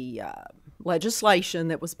 in the legislation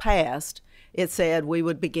that was passed, it said we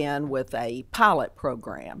would begin with a pilot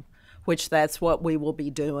program, which that's what we will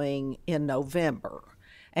be doing in November.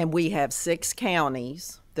 And we have 6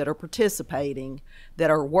 counties that are participating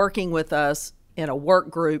that are working with us in a work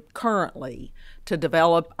group currently to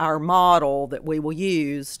develop our model that we will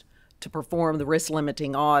use to perform the risk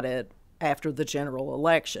limiting audit after the general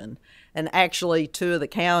election. And actually 2 of the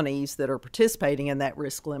counties that are participating in that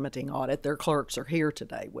risk limiting audit, their clerks are here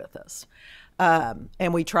today with us.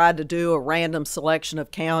 And we tried to do a random selection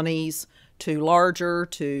of counties, to larger,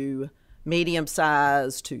 to medium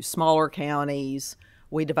size, to smaller counties.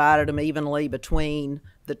 We divided them evenly between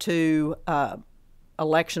the 2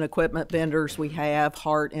 election equipment vendors we have,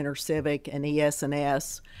 Hart, InterCivic, and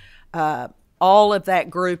ES&S. All of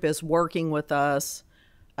that group is working with us,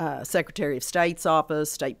 Secretary of State's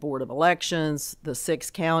office, State Board of Elections, the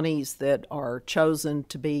 6 counties that are chosen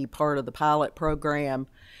to be part of the pilot program.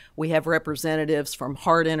 We have representatives from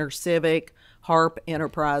Hart InterCivic, HARP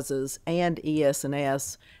Enterprises, and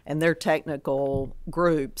ES&S, and their technical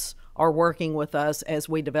groups are working with us as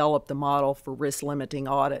we develop the model for risk limiting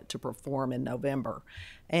audit to perform in November.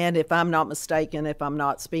 And if I'm not mistaken, if I'm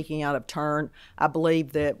not speaking out of turn, I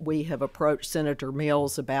believe that we have approached Senator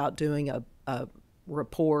Mills about doing a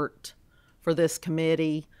report for this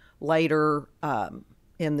committee later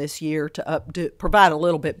in this year to provide a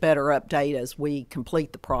little bit better update as we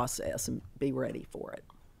complete the process and be ready for it.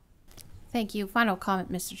 Thank you. Final comment,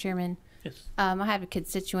 Mr. Chairman. Yes. I have a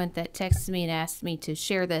constituent that texted me and asked me to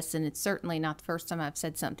share this, and it's certainly not the first time I've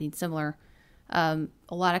said something similar. A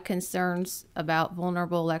lot of concerns about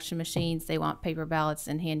vulnerable election machines. They want paper ballots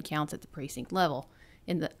and hand counts at the precinct level.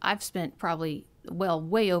 I've spent probably,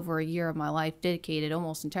 way over a year of my life dedicated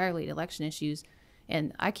almost entirely to election issues,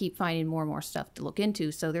 and I keep finding more and more stuff to look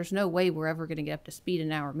into, so there's no way we're ever going to get up to speed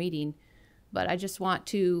in our meeting. But I just want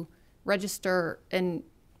to register and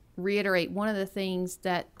reiterate one of the things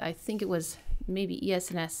that I think it was maybe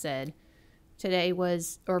ES&S said today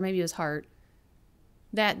was, or maybe it was Hart,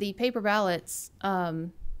 that the paper ballots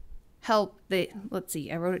help let's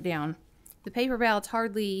see, I wrote it down. The paper ballots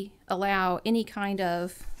hardly allow any kind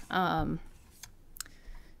of,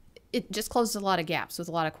 it just closes a lot of gaps with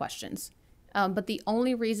a lot of questions. But the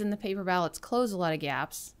only reason the paper ballots close a lot of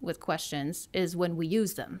gaps with questions is when we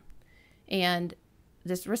use them. And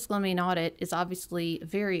this risk limiting audit is obviously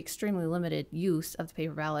very extremely limited use of the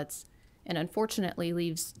paper ballots, and unfortunately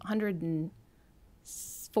leaves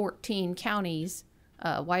 114 counties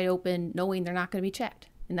wide open, knowing they're not going to be checked,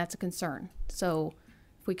 and that's a concern. So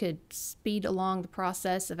if we could speed along the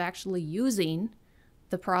process of actually using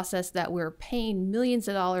the process that we're paying millions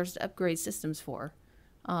of dollars to upgrade systems for,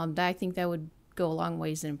 I think that would go a long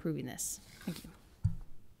ways in improving this. Thank you.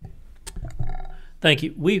 Thank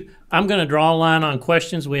you. I'm going to draw a line on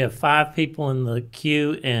questions. We have 5 people in the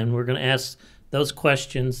queue, and we're going to ask those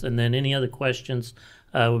questions, and then any other questions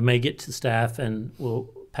we may get to staff, and we'll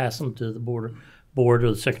pass them to the board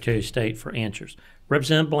or the Secretary of State for answers.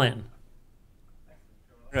 Representative Blanton.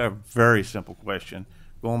 I have a very simple question.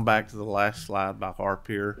 Going back to the last slide by Harp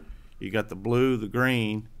here, you got the blue, the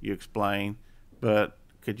green, you explain, but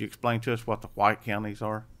could you explain to us what the white counties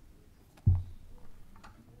are?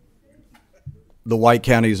 The white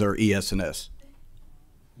counties are ES&S.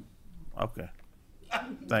 Okay.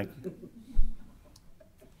 Thank you.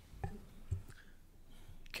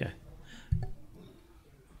 Okay.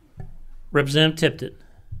 Representative Tipton.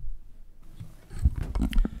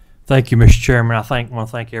 Thank you, Mr. Chairman. I want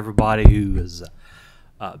to thank everybody who has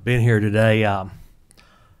been here today. I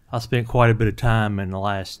spent quite a bit of time in the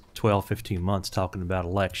last 12, 15 months talking about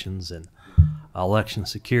elections and election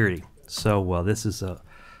security. So this is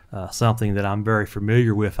something that I'm very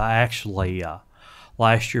familiar with. I actually,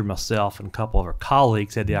 last year, myself and a couple of our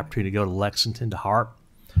colleagues had the opportunity to go to Lexington to HARP.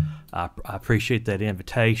 I appreciate that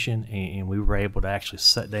invitation, and we were able to actually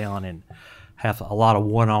sit down and have a lot of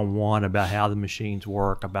one-on-one about how the machines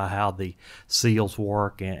work, about how the seals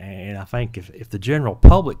work, and I think if the general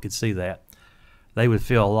public could see that, they would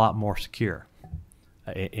feel a lot more secure.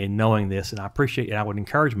 in knowing this, and I appreciate it. I would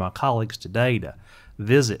encourage my colleagues today to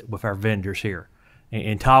visit with our vendors here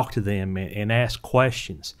and talk to them and ask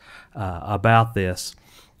questions about this.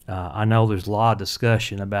 I know there's a lot of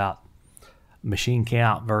discussion about machine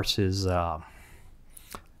count versus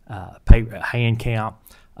hand count.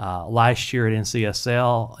 Last year at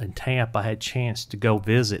NCSL in Tampa, I had a chance to go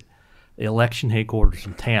visit the election headquarters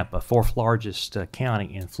in Tampa, fourth largest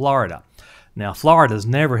county in Florida. Now, Florida's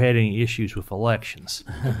never had any issues with elections.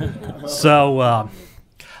 So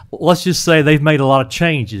let's just say they've made a lot of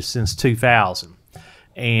changes since 2000.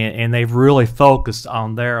 And they've really focused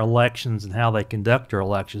on their elections and how they conduct their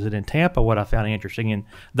elections. And in Tampa, what I found interesting, and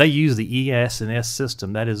they use the ES&S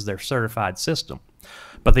system. That is their certified system.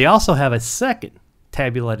 But they also have a second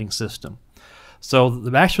tabulating system.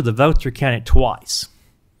 So actually the votes are counted twice.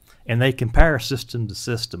 And they compare system to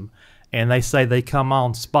system. And they say they come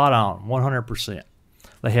on spot on, 100%.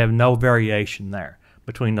 They have no variation there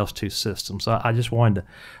between those two systems. So I just wanted to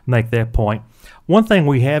make that point. One thing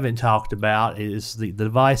we haven't talked about is the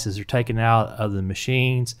devices are taken out of the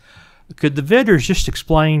machines. Could the vendors just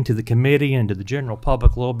explain to the committee and to the general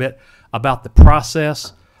public a little bit about the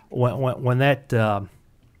process when that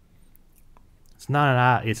it's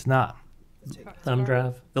not thumb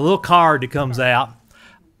drive, the little card that comes out,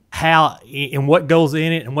 how and what goes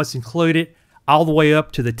in it and what's included, all the way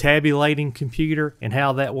up to the tabulating computer and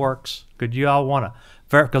how that works? Could you all want to?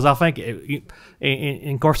 Because I think,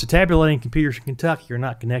 and of course, the tabulating computers in Kentucky are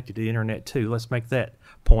not connected to the internet too. Let's make that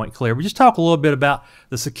point clear. But just talk a little bit about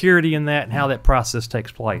the security in that and how that process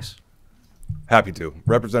takes place. Happy to.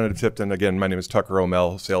 Representative Tipton, again, my name is Tucker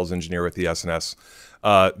O'Mell, sales engineer with the S&S.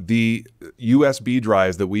 The USB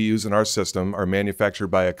drives that we use in our system are manufactured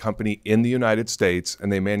by a company in the United States,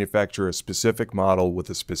 and they manufacture a specific model with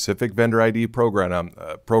a specific vendor ID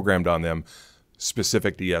programmed on them,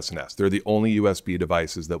 specific to ES&S. They're the only USB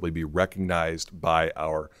devices that will be recognized by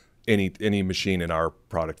any machine in our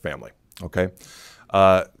product family. Okay,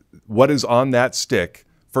 what is on that stick?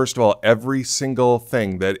 First of all, every single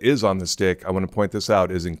thing that is on the stick, I want to point this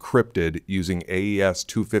out, is encrypted using AES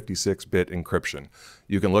 256-bit encryption.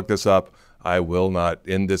 You can look this up. I will not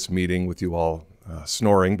end this meeting with you all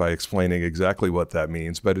snoring by explaining exactly what that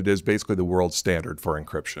means, but it is basically the world standard for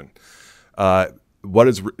encryption. What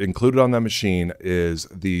is included on that machine is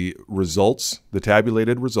the results, the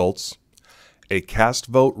tabulated results, a cast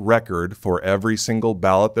vote record for every single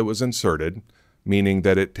ballot that was inserted, meaning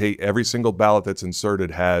that every single ballot that's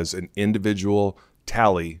inserted has an individual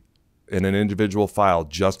tally in an individual file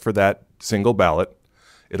just for that single ballot.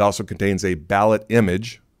 It also contains a ballot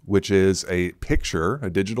image, which is a picture, a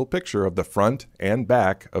digital picture of the front and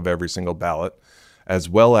back of every single ballot, as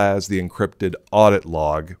well as the encrypted audit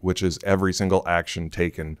log, which is every single action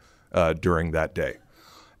taken during that day.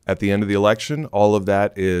 At the end of the election, all of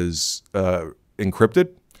that is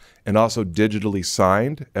encrypted and also digitally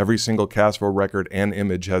signed. Every single cast vote record and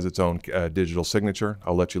image has its own digital signature.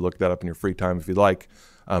 I'll let you look that up in your free time if you'd like,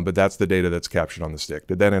 but that's the data that's captured on the stick.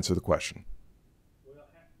 Did that answer the question?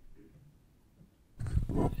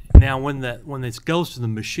 Now, when this goes to the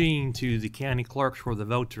machine, to the county clerks where the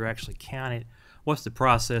votes are actually counted, what's the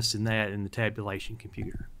process in that in the tabulation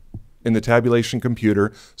computer? In the tabulation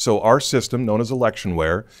computer, so our system, known as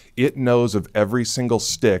Electionware, it knows of every single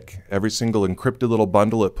stick, every single encrypted little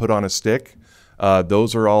bundle it put on a stick.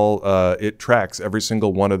 Those are all, it tracks every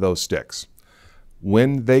single one of those sticks.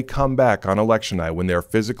 When they come back on election night, when they're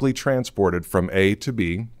physically transported from A to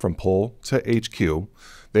B, from poll to HQ,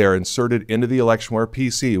 they are inserted into the Electionware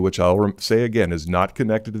PC, which I'll say again is not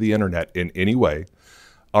connected to the internet in any way.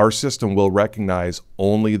 Our system will recognize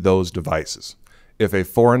only those devices. If a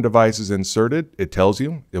foreign device is inserted, it tells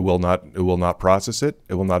you it will not process it.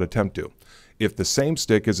 It will not attempt to. If the same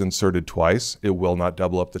stick is inserted twice, it will not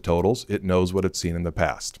double up the totals. It knows what it's seen in the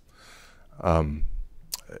past.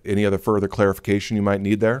 Any other further clarification you might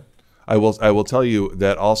need there? I will tell you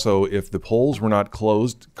that also if the polls were not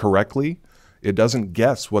closed correctly, it doesn't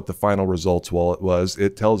guess what the final results was.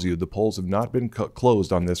 It tells you the polls have not been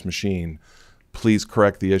closed on this machine. Please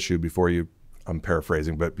correct the issue before you. I'm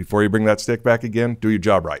paraphrasing, but before you bring that stick back again, do your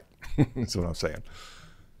job right. That's what I'm saying.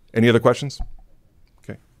 Any other questions?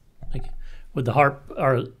 Okay. Thank you. With the HARP,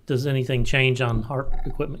 or does anything change on HARP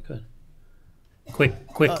equipment? Go ahead.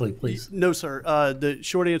 Quickly, please. No, sir. The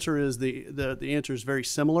short answer is the answer is very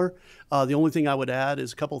similar. The only thing I would add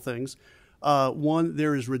is a couple things. One,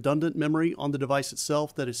 there is redundant memory on the device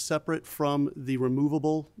itself that is separate from the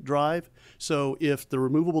removable drive. So if the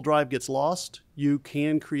removable drive gets lost, you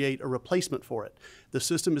can create a replacement for it. The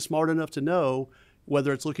system is smart enough to know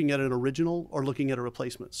whether it's looking at an original or looking at a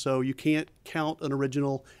replacement. So you can't count an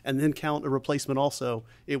original and then count a replacement also.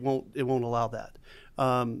 It won't allow that.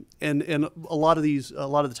 And a lot of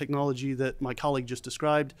the technology that my colleague just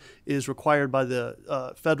described is required by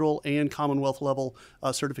the federal and Commonwealth level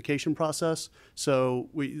certification process. So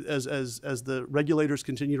we, as the regulators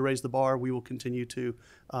continue to raise the bar, we will continue to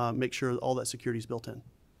make sure all that security is built in.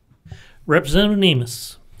 Representative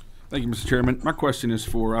Nemus. Thank you, Mr. Chairman. My question is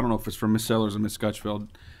for, I don't know if it's for Ms. Sellers or Ms. Scotchfield,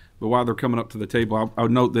 but while they're coming up to the table, I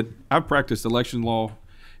would note that I've practiced election law,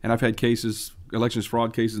 and I've had cases, elections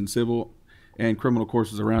fraud cases in civil and criminal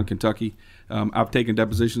courses around Kentucky. I've taken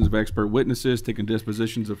depositions of expert witnesses, taken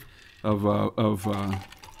depositions of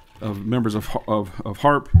members of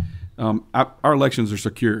HARP. Our elections are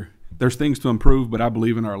secure. There's things to improve, but I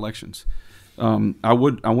believe in our elections. I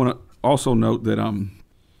want to also note that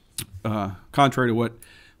contrary to what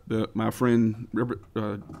my friend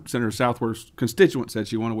Senator Southworth's constituent said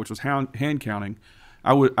she wanted, which was hand counting,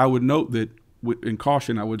 I would note that in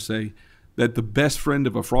caution I would say that the best friend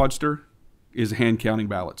of a fraudster is hand counting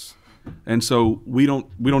ballots, and so we don't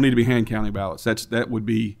need to be hand counting ballots. That would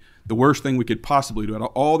be the worst thing we could possibly do. Out of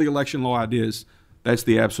all the election law ideas, that's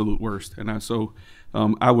the absolute worst. And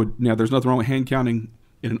I would now. There's nothing wrong with hand counting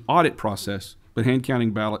in an audit process, but hand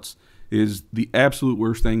counting ballots is the absolute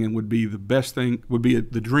worst thing, and would be the best thing. Would be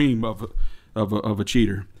the dream of a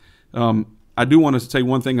cheater. I do want to say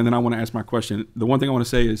one thing, and then I want to ask my question. The one thing I want to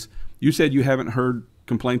say is, you said you haven't heard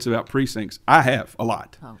complaints about precincts. I have a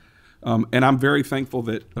lot. Oh. And I'm very thankful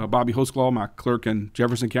that Bobby Hosklaw, my clerk in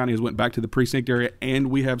Jefferson County, has went back to the precinct area, and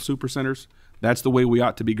we have super centers. That's the way we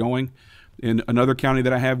ought to be going. In another county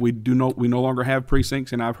that I have, we no longer have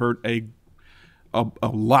precincts, and I've heard a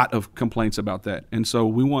lot of complaints about that. And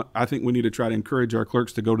so I think we need to try to encourage our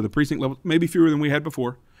clerks to go to the precinct level, maybe fewer than we had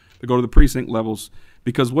before, to go to the precinct levels,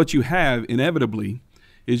 because what you have inevitably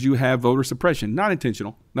is you have voter suppression, not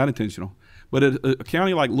intentional, but a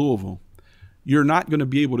county like Louisville, you're not going to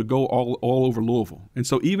be able to go all over Louisville. And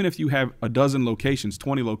so even if you have a dozen locations,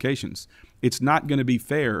 20 locations, it's not going to be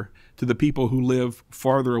fair to the people who live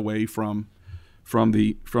farther away from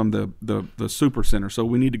the super center. So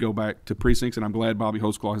we need to go back to precincts, and I'm glad Bobby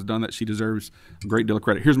Hosklaw has done that. She deserves a great deal of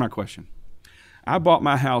credit. Here's my question. I bought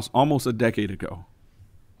my house almost a decade ago.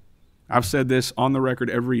 I've said this on the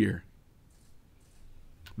record every year.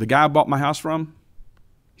 The guy I bought my house from,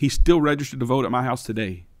 he's still registered to vote at my house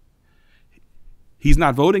today. He's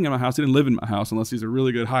not voting in my house. He didn't live in my house unless he's a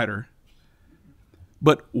really good hider.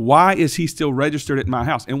 But why is he still registered at my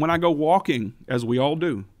house? And when I go walking, as we all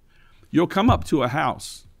do, you'll come up to a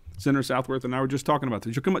house. Senator Southworth and I were just talking about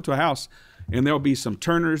this. You'll come up to a house, and there'll be some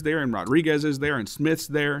Turners there, and Rodriguez's there, and Smith's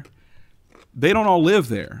there. They don't all live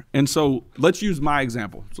there. And so let's use my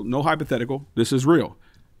example. So no hypothetical. This is real.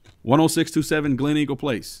 10627 Glen Eagle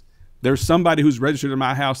Place. There's somebody who's registered in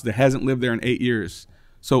my house that hasn't lived there in 8 years.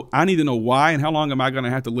 So I need to know why and how long am I going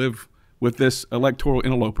to have to live with this electoral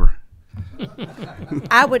interloper?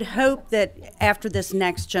 I would hope that after this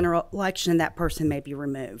next general election, that person may be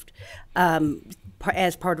removed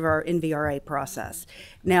as part of our NVRA process.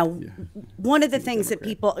 Now, one of the things that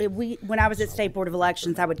people, when I was at State Board of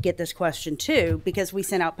Elections, I would get this question too, because we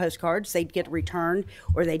sent out postcards, they'd get returned,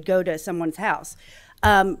 or they'd go to someone's house.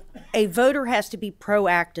 A voter has to be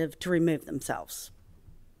proactive to remove themselves,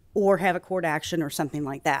 or have a court action or something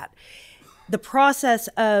like that. The process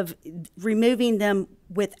of removing them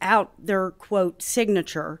without their, quote,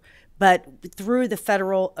 signature, but through the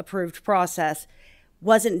federal approved process,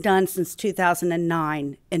 wasn't done since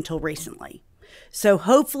 2009 until recently. So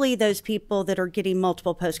hopefully those people that are getting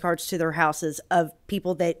multiple postcards to their houses of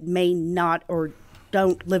people that may not or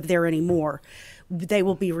don't live there anymore, they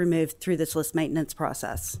will be removed through this list maintenance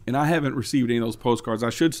process. And I haven't received any of those postcards. I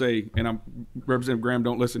should say, and Representative Graham,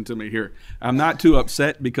 don't listen to me here. I'm not too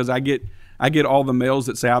upset because I get all the mails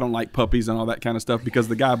that say I don't like puppies and all that kind of stuff because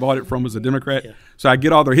the guy I bought it from was a Democrat. Yeah. So I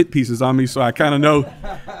get all their hit pieces on me, so I kind of know,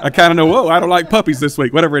 whoa, I don't like puppies this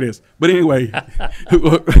week, whatever it is. But anyway,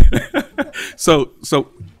 so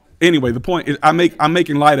anyway, the point is I'm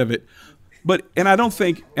making light of it. And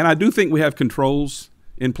I do think we have controls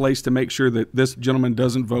in place to make sure that this gentleman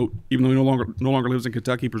doesn't vote, even though he no longer lives in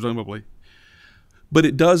Kentucky, presumably. But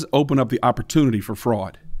it does open up the opportunity for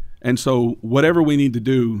fraud. And so whatever we need to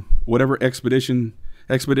do, whatever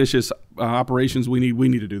expeditious operations we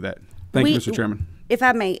need to do that. Thank you, Mr. Chairman. If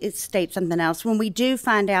I may state something else, when we do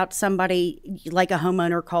find out somebody, like a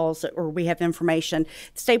homeowner calls or we have information,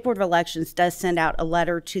 the State Board of Elections does send out a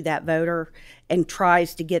letter to that voter and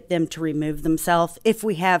tries to get them to remove themselves. If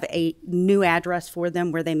we have a new address for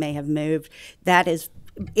them where they may have moved,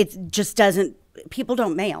 it just doesn't, people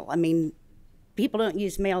don't mail. I mean, people don't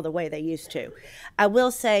use mail the way they used to. I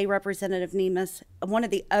will say, Representative Nemus, one of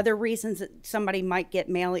the other reasons that somebody might get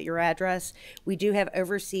mail at your address, we do have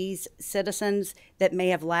overseas citizens that may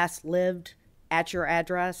have last lived at your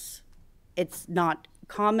address. It's not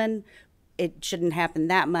common. It shouldn't happen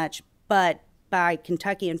that much, but by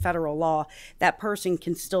Kentucky and federal law, that person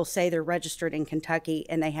can still say they're registered in Kentucky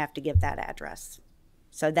and they have to give that address.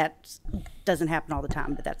 So that doesn't happen all the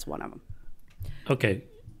time, but that's one of them. Okay.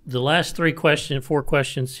 The last four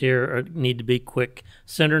questions here need to be quick.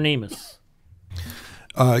 Senator Nemus.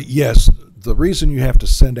 Yes, the reason you have to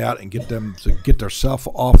send out and get them to get themselves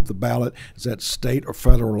off the ballot is that state or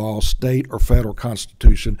federal law, state or federal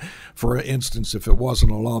constitution. For instance, if it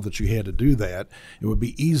wasn't a law that you had to do that, it would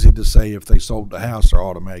be easy to say if they sold the house, they're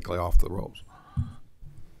automatically off the rolls.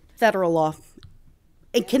 Federal law.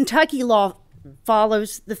 And Kentucky law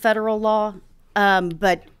follows the federal law,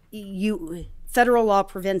 but federal law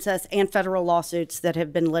prevents us, and federal lawsuits that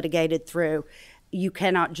have been litigated through, you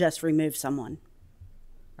cannot just remove someone.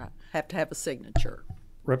 Right. Have to have a signature.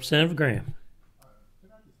 Representative Graham.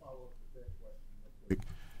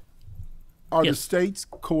 Are the states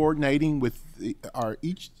coordinating with, are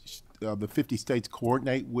each the 50 states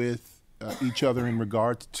coordinate with each other in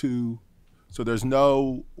regards to, so there's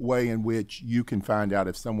no way in which you can find out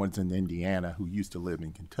if someone's in Indiana who used to live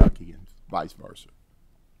in Kentucky and vice versa?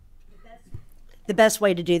 The best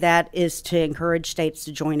way to do that is to encourage states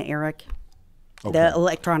to join ERIC, the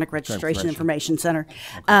Electronic Registration Information Center.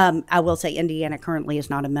 I will say Indiana currently is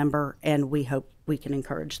not a member, and we hope we can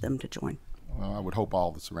encourage them to join. Well, I would hope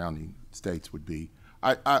all the surrounding states would be.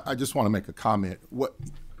 I just want to make a comment. What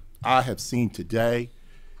I have seen today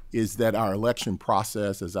is that our election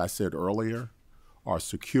process, as I said earlier, are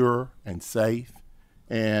secure and safe.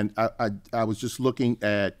 And I was just looking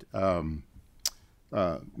at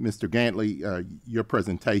Mr. Gantley, your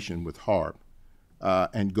presentation with HARP,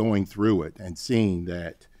 and going through it and seeing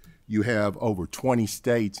that you have over 20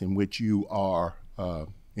 states in which you are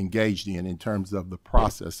engaged in terms of the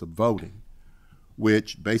process of voting,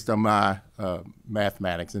 which, based on my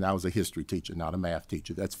mathematics, and I was a history teacher, not a math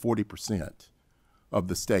teacher, that's 40% of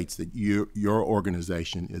the states that your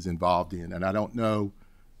organization is involved in. And I don't know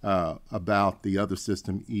about the other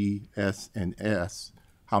system, E, S, and S,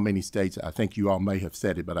 how many states. I think you all may have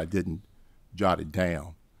said it, but I didn't jot it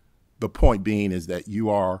down. The point being is that you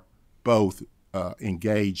are both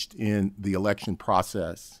engaged in the election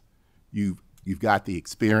process. You've got the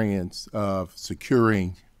experience of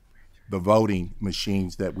securing the voting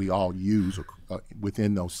machines that we all use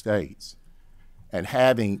within those states. And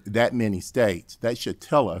having that many states, that should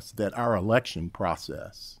tell us that our election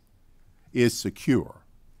process is secure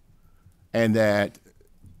and that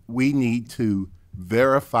we need to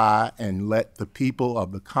verify and let the people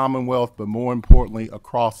of the Commonwealth, but more importantly,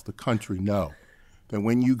 across the country know that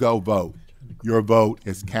when you go vote, your vote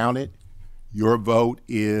is counted, your vote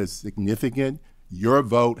is significant, your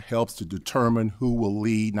vote helps to determine who will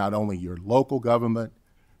lead not only your local government,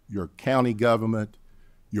 your county government,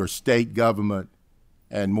 your state government,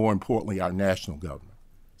 and more importantly, our national government.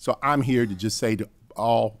 So I'm here to just say to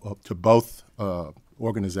both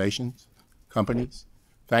organizations, companies,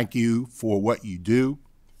 thank you for what you do,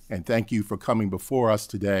 and thank you for coming before us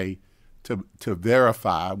today to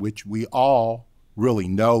verify, which we all really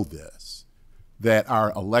know this, that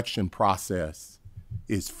our election process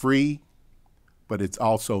is free, but it's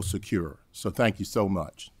also secure. So thank you so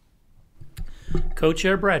much.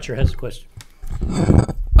 Co-Chair Bratcher has a question.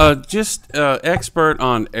 Just expert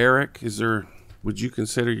on ERIC. Would you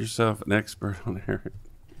consider yourself an expert on ERIC?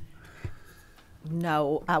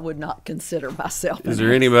 No, I would not consider myself. Is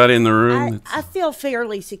there anybody in the room? I feel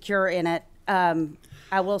fairly secure in it.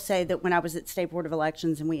 I will say that when I was at State Board of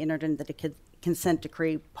Elections and we entered into the consent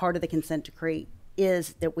decree, part of the consent decree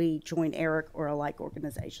is that we join ERIC or a like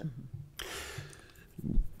organization.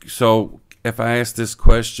 So if I ask this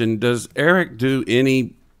question, does ERIC do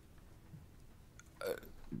any,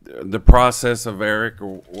 the process of ERIC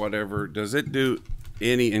or whatever, does it do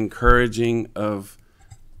any encouraging of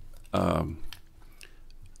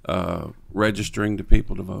registering to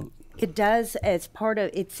people to vote? It does as part of,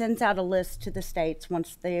 it sends out a list to the states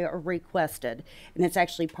once they are requested, and it's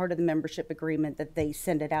actually part of the membership agreement that they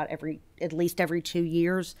send it out at least every 2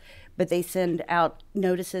 years, but they send out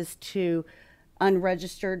notices to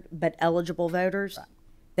unregistered but eligible voters.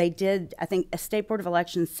 They did, I think a State Board of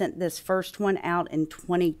Elections sent this first one out in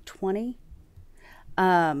 2020,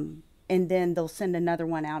 and then they'll send another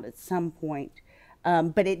one out at some point,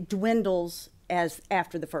 but it dwindles as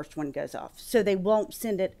after the first one goes off. So they won't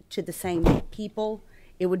send it to the same people.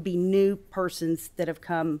 It would be new persons that have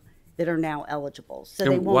come that are now eligible. So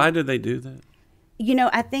and they won't. Why do they do that? You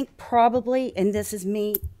know, I think probably, and this is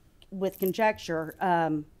me with conjecture,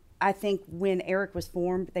 I think when Eric was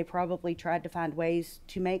formed, they probably tried to find ways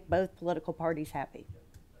to make both political parties happy.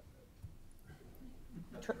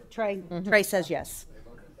 Trey, Trey says yes.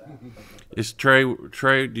 Is Trey,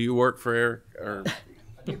 do you work for Eric? Or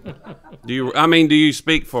do you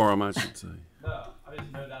speak for him, I should say? No, I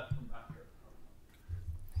didn't know that from back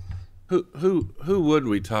here. Who would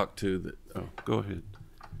we talk to that, oh, go ahead.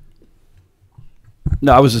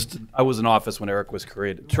 No, I was in office when Eric was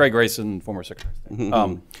created. Trey Grayson, former secretary.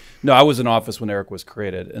 No, I was in office when Eric was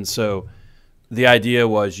created. And so the idea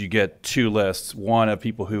was you get two lists, one of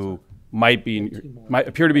people who might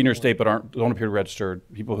appear to be in your state but don't appear to be registered,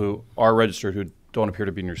 people who are registered who don't appear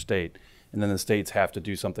to be in your state, and then the states have to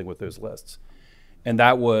do something with those lists. And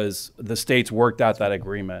that was, the states worked out that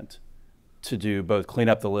agreement to do both clean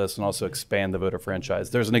up the list and also expand the voter franchise.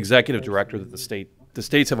 There's an executive director that the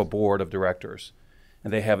states have a board of directors,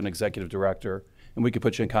 and they have an executive director, and we could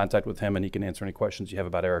put you in contact with him and he can answer any questions you have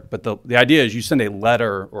about Eric. But the idea is you send a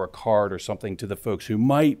letter or a card or something to the folks who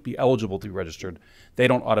might be eligible to be registered. They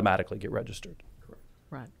don't automatically get registered.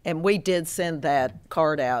 Right. And we did send that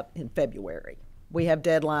card out in February. We have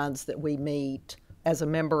deadlines that we meet as a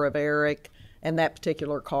member of Eric, and that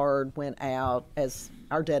particular card went out as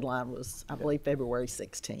our deadline was, I believe, February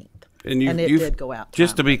 16th. And it did go out.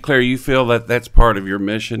 Just to be clear, you feel that that's part of your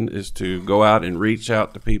mission is to go out and reach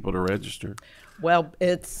out to people to register? Well,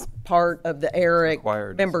 it's part of the Eric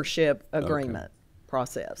membership agreement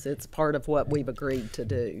process. It's part of what we've agreed to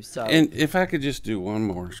do. So, and if I could just do one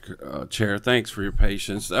more, Chair, thanks for your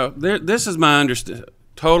patience. This is my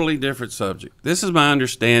totally different subject. This is my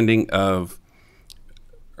understanding of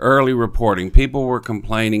early reporting. People were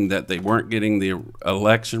complaining that they weren't getting the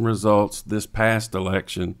election results this past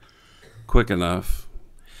election quick enough.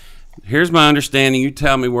 Here's my understanding. You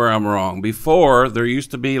tell me where I'm wrong. Before, there used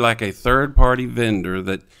to be like a third-party vendor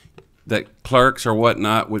that clerks or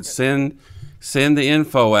whatnot would send the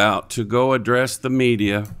info out to go address the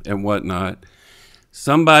media and whatnot.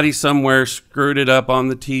 Somebody somewhere screwed it up on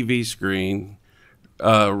the TV screen,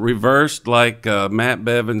 reversed like Matt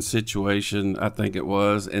Bevin's situation, I think it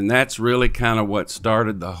was, and that's really kind of what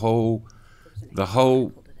started the whole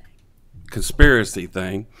conspiracy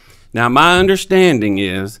thing. Now, my understanding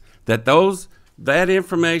is that that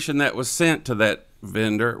information that was sent to that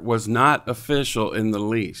vendor was not official in the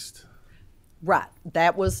least. Right.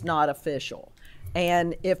 That was not official.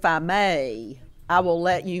 And if I may, I will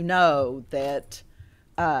let you know that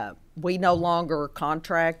we no longer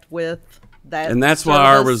contract with that. And that's why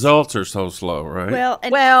our results are so slow, right?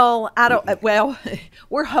 Well, I don't. Well,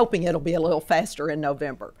 we're hoping it'll be a little faster in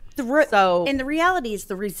November. And the reality is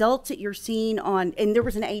the results that you're seeing on, and there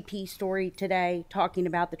was an AP story today talking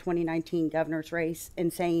about the 2019 governor's race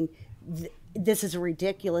and saying this is a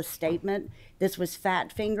ridiculous statement. This was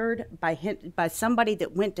fat-fingered by somebody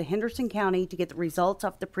that went to Henderson County to get the results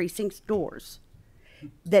off the precinct's doors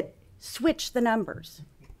that switched the numbers.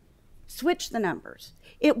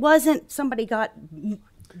 It wasn't somebody got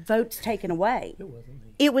votes taken away.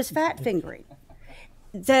 It was fat-fingering.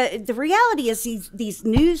 The reality is these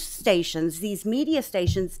news stations, these media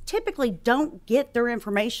stations typically don't get their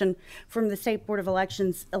information from the State Board of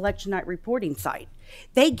Elections election night reporting site.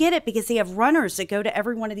 They get it because they have runners that go to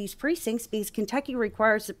every one of these precincts because Kentucky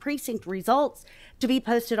requires the precinct results to be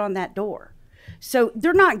posted on that door. So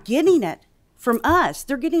they're not getting it from us.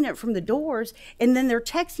 They're getting it from the doors, and then they're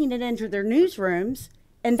texting it into their newsrooms,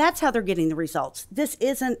 and that's how they're getting the results. This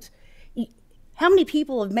isn't... How many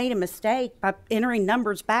people have made a mistake by entering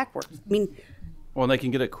numbers backwards? I mean, well, they can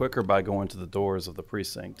get it quicker by going to the doors of the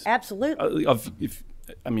precinct. Absolutely.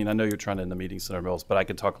 I know you're trying to end the meeting, Senator Mills, but I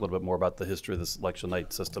can talk a little bit more about the history of this election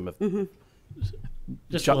night system.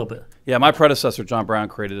 Just a little bit. Yeah, my predecessor, John Brown,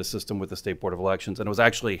 created a system with the State Board of Elections, and it was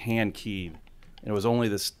actually hand-keyed. And it was only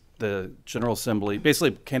the General Assembly,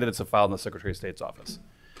 basically candidates have filed in the Secretary of State's office.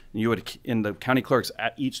 And you would, in the county clerks,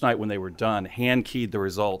 at each night when they were done, hand-keyed the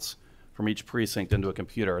results from each precinct into a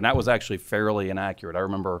computer, and that was actually fairly inaccurate. I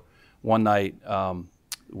remember one night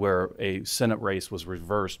where a Senate race was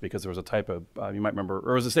reversed because there was a typo. You might remember,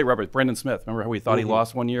 or it was a state rep, Brendan Smith. Remember how we thought he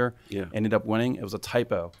lost one year? Yeah. Ended up winning? It was a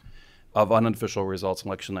typo of unofficial results on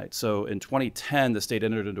election night. So in 2010, the state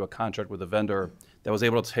entered into a contract with a vendor that was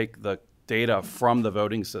able to take the data from the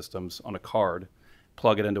voting systems on a card,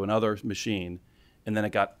 plug it into another machine, and then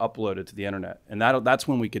it got uploaded to the internet. And that's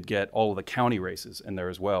when we could get all of the county races in there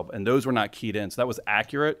as well. And those were not keyed in, so that was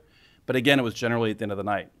accurate. But again, it was generally at the end of the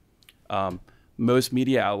night. Most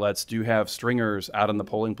media outlets do have stringers out in the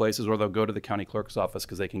polling places, or they'll go to the county clerk's office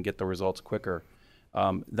because they can get the results quicker.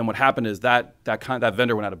 Then what happened is that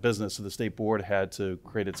vendor went out of business, so the state board had to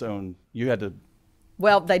create its own. You had to.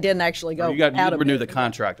 Well, they didn't actually go You out of renew the business.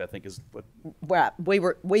 contract, I think is what. Right.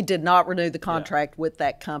 We did not renew the contract with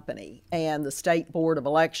that company, and the State Board of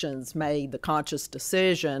Elections made the conscious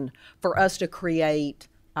decision for us to create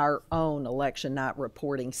our own election night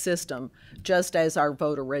reporting system, just as our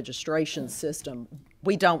voter registration system.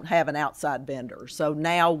 We don't have an outside vendor, so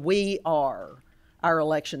now we are our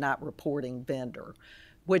election night reporting vendor,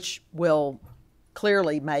 which will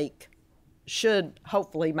clearly should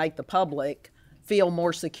hopefully make the public feel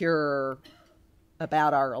more secure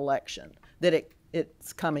about our election, that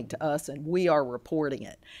it's coming to us and we are reporting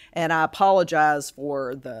it. And I apologize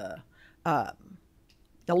for a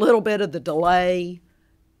little bit of the delay.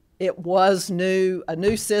 It was a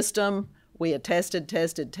new system. We had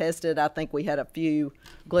tested. I think we had a few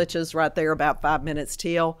glitches right there, about 5 minutes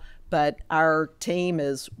till, but our team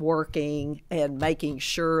is working and making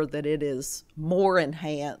sure that it is more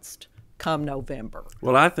enhanced come November.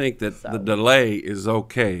 Well, I think that the delay is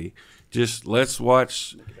okay. Just let's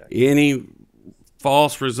watch any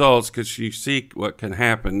false results, because you see what can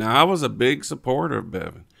happen. Now, I was a big supporter of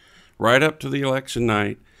Bevin right up to the election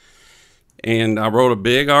night. And I wrote a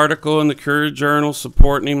big article in the Courier-Journal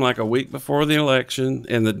supporting him like a week before the election,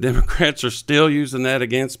 and the Democrats are still using that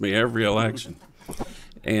against me every election.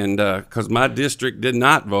 And because my district did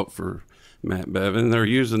not vote for Matt Bevin, they're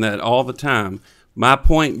using that all the time. My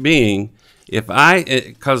point being,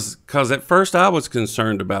 because at first I was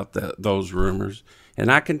concerned about those rumors,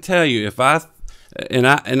 and I can tell you,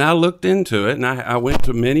 I looked into it, and I went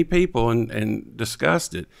to many people and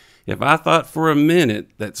discussed it. If I thought for a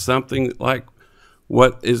minute that something like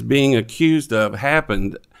what is being accused of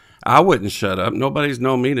happened, I wouldn't shut up. Nobody's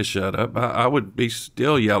known me to shut up. I would be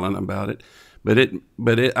still yelling about it.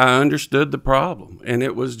 But I understood the problem, and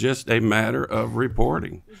it was just a matter of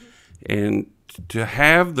reporting. And to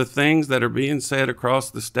have the things that are being said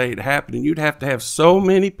across the state happening, you'd have to have so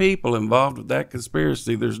many people involved with that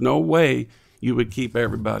conspiracy. There's no way you would keep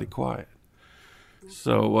everybody quiet.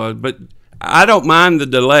 So, but I don't mind the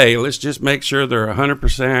delay. Let's just make sure they're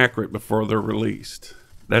 100% accurate before they're released.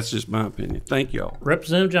 That's just my opinion. Thank you all.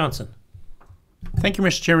 Representative Johnson. Thank you,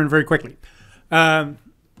 Mr. Chairman. Very quickly. And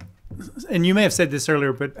you may have said this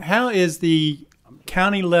earlier, but how is the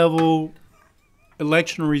county level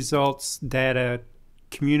election results data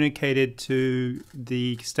communicated to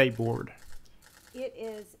the state board? It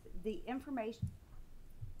is the information.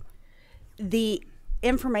 The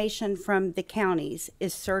information from the counties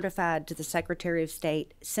is certified to the Secretary of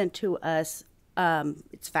State, sent to us.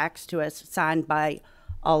 It's faxed to us, signed by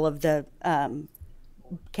all of the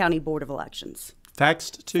county board of elections.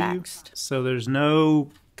 Faxed to you? So there's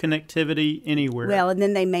no connectivity anywhere? Well, and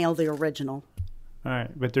then they mail the original. All right,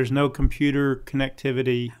 but there's no computer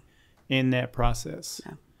connectivity in that process?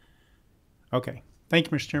 No. Okay. Thank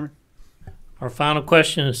you, Mr. Chairman. Our final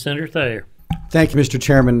question is Senator Thayer. Thank you, Mr.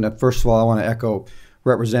 Chairman. First of all, I want to echo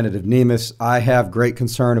Representative Nemes. I have great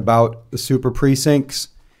concern about the super precincts.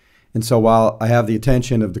 And so while I have the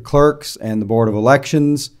attention of the clerks and the Board of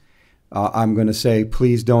Elections, I'm going to say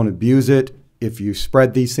please don't abuse it. If you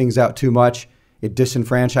spread these things out too much, it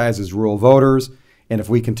disenfranchises rural voters. And if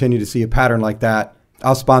we continue to see a pattern like that,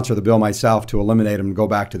 I'll sponsor the bill myself to eliminate them and go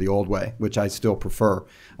back to the old way, which I still prefer.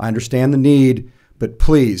 I understand the need, but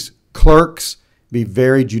please, clerks, be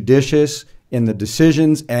very judicious in the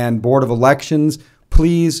decisions, and Board of Elections,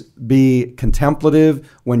 please be contemplative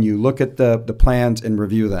when you look at the plans and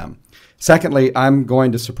review them. Secondly, I'm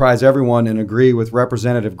going to surprise everyone and agree with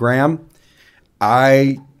Representative Graham.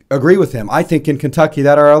 I agree with him. I think in Kentucky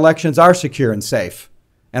that our elections are secure and safe.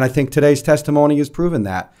 And I think today's testimony has proven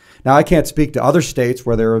that. Now, I can't speak to other states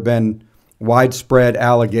where there have been widespread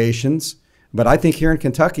allegations, but I think here in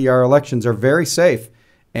Kentucky our elections are very safe.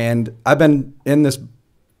 And I've been in this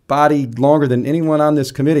body longer than anyone on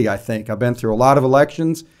this committee, I think. I've been through a lot of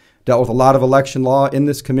elections, dealt with a lot of election law in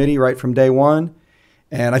this committee right from day one.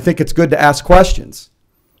 And I think it's good to ask questions.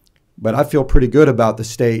 But I feel pretty good about the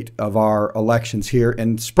state of our elections here.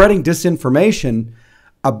 And spreading disinformation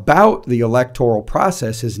about the electoral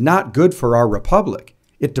process is not good for our republic.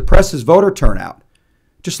 It depresses voter turnout.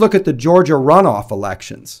 Just look at the Georgia runoff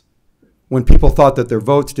elections when people thought that their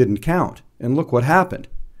votes didn't count. And look what happened.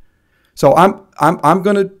 So I'm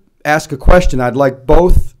going to ask a question. I'd like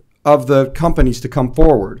both of the companies to come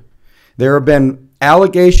forward. There have been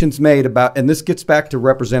allegations made about, and this gets back to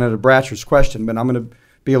Representative Bratcher's question, but I'm going to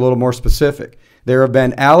be a little more specific. There have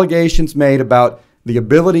been allegations made about the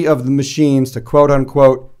ability of the machines to quote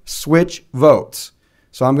unquote switch votes.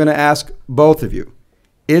 So I'm going to ask both of you,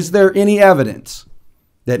 is there any evidence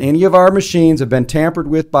that any of our machines have been tampered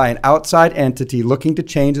with by an outside entity looking to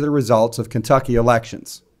change the results of Kentucky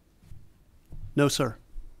elections? No, sir.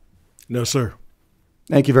 No, sir.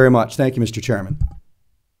 Thank you very much. Thank you, Mr. Chairman.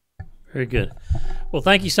 Very good. Well,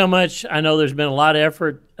 thank you so much. I know there's been a lot of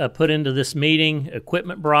effort put into this meeting,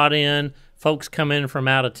 equipment brought in, folks come in from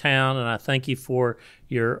out of town, and I thank you for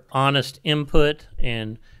your honest input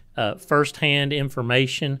and firsthand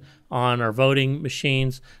information on our voting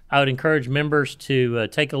machines. I would encourage members to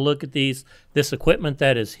take a look at this equipment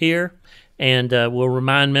that is here, and we'll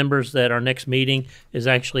remind members that our next meeting is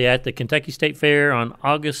actually at the Kentucky State Fair on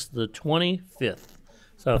August the 25th.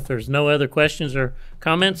 So if there's no other questions or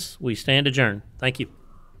comments, we stand adjourned. Thank you.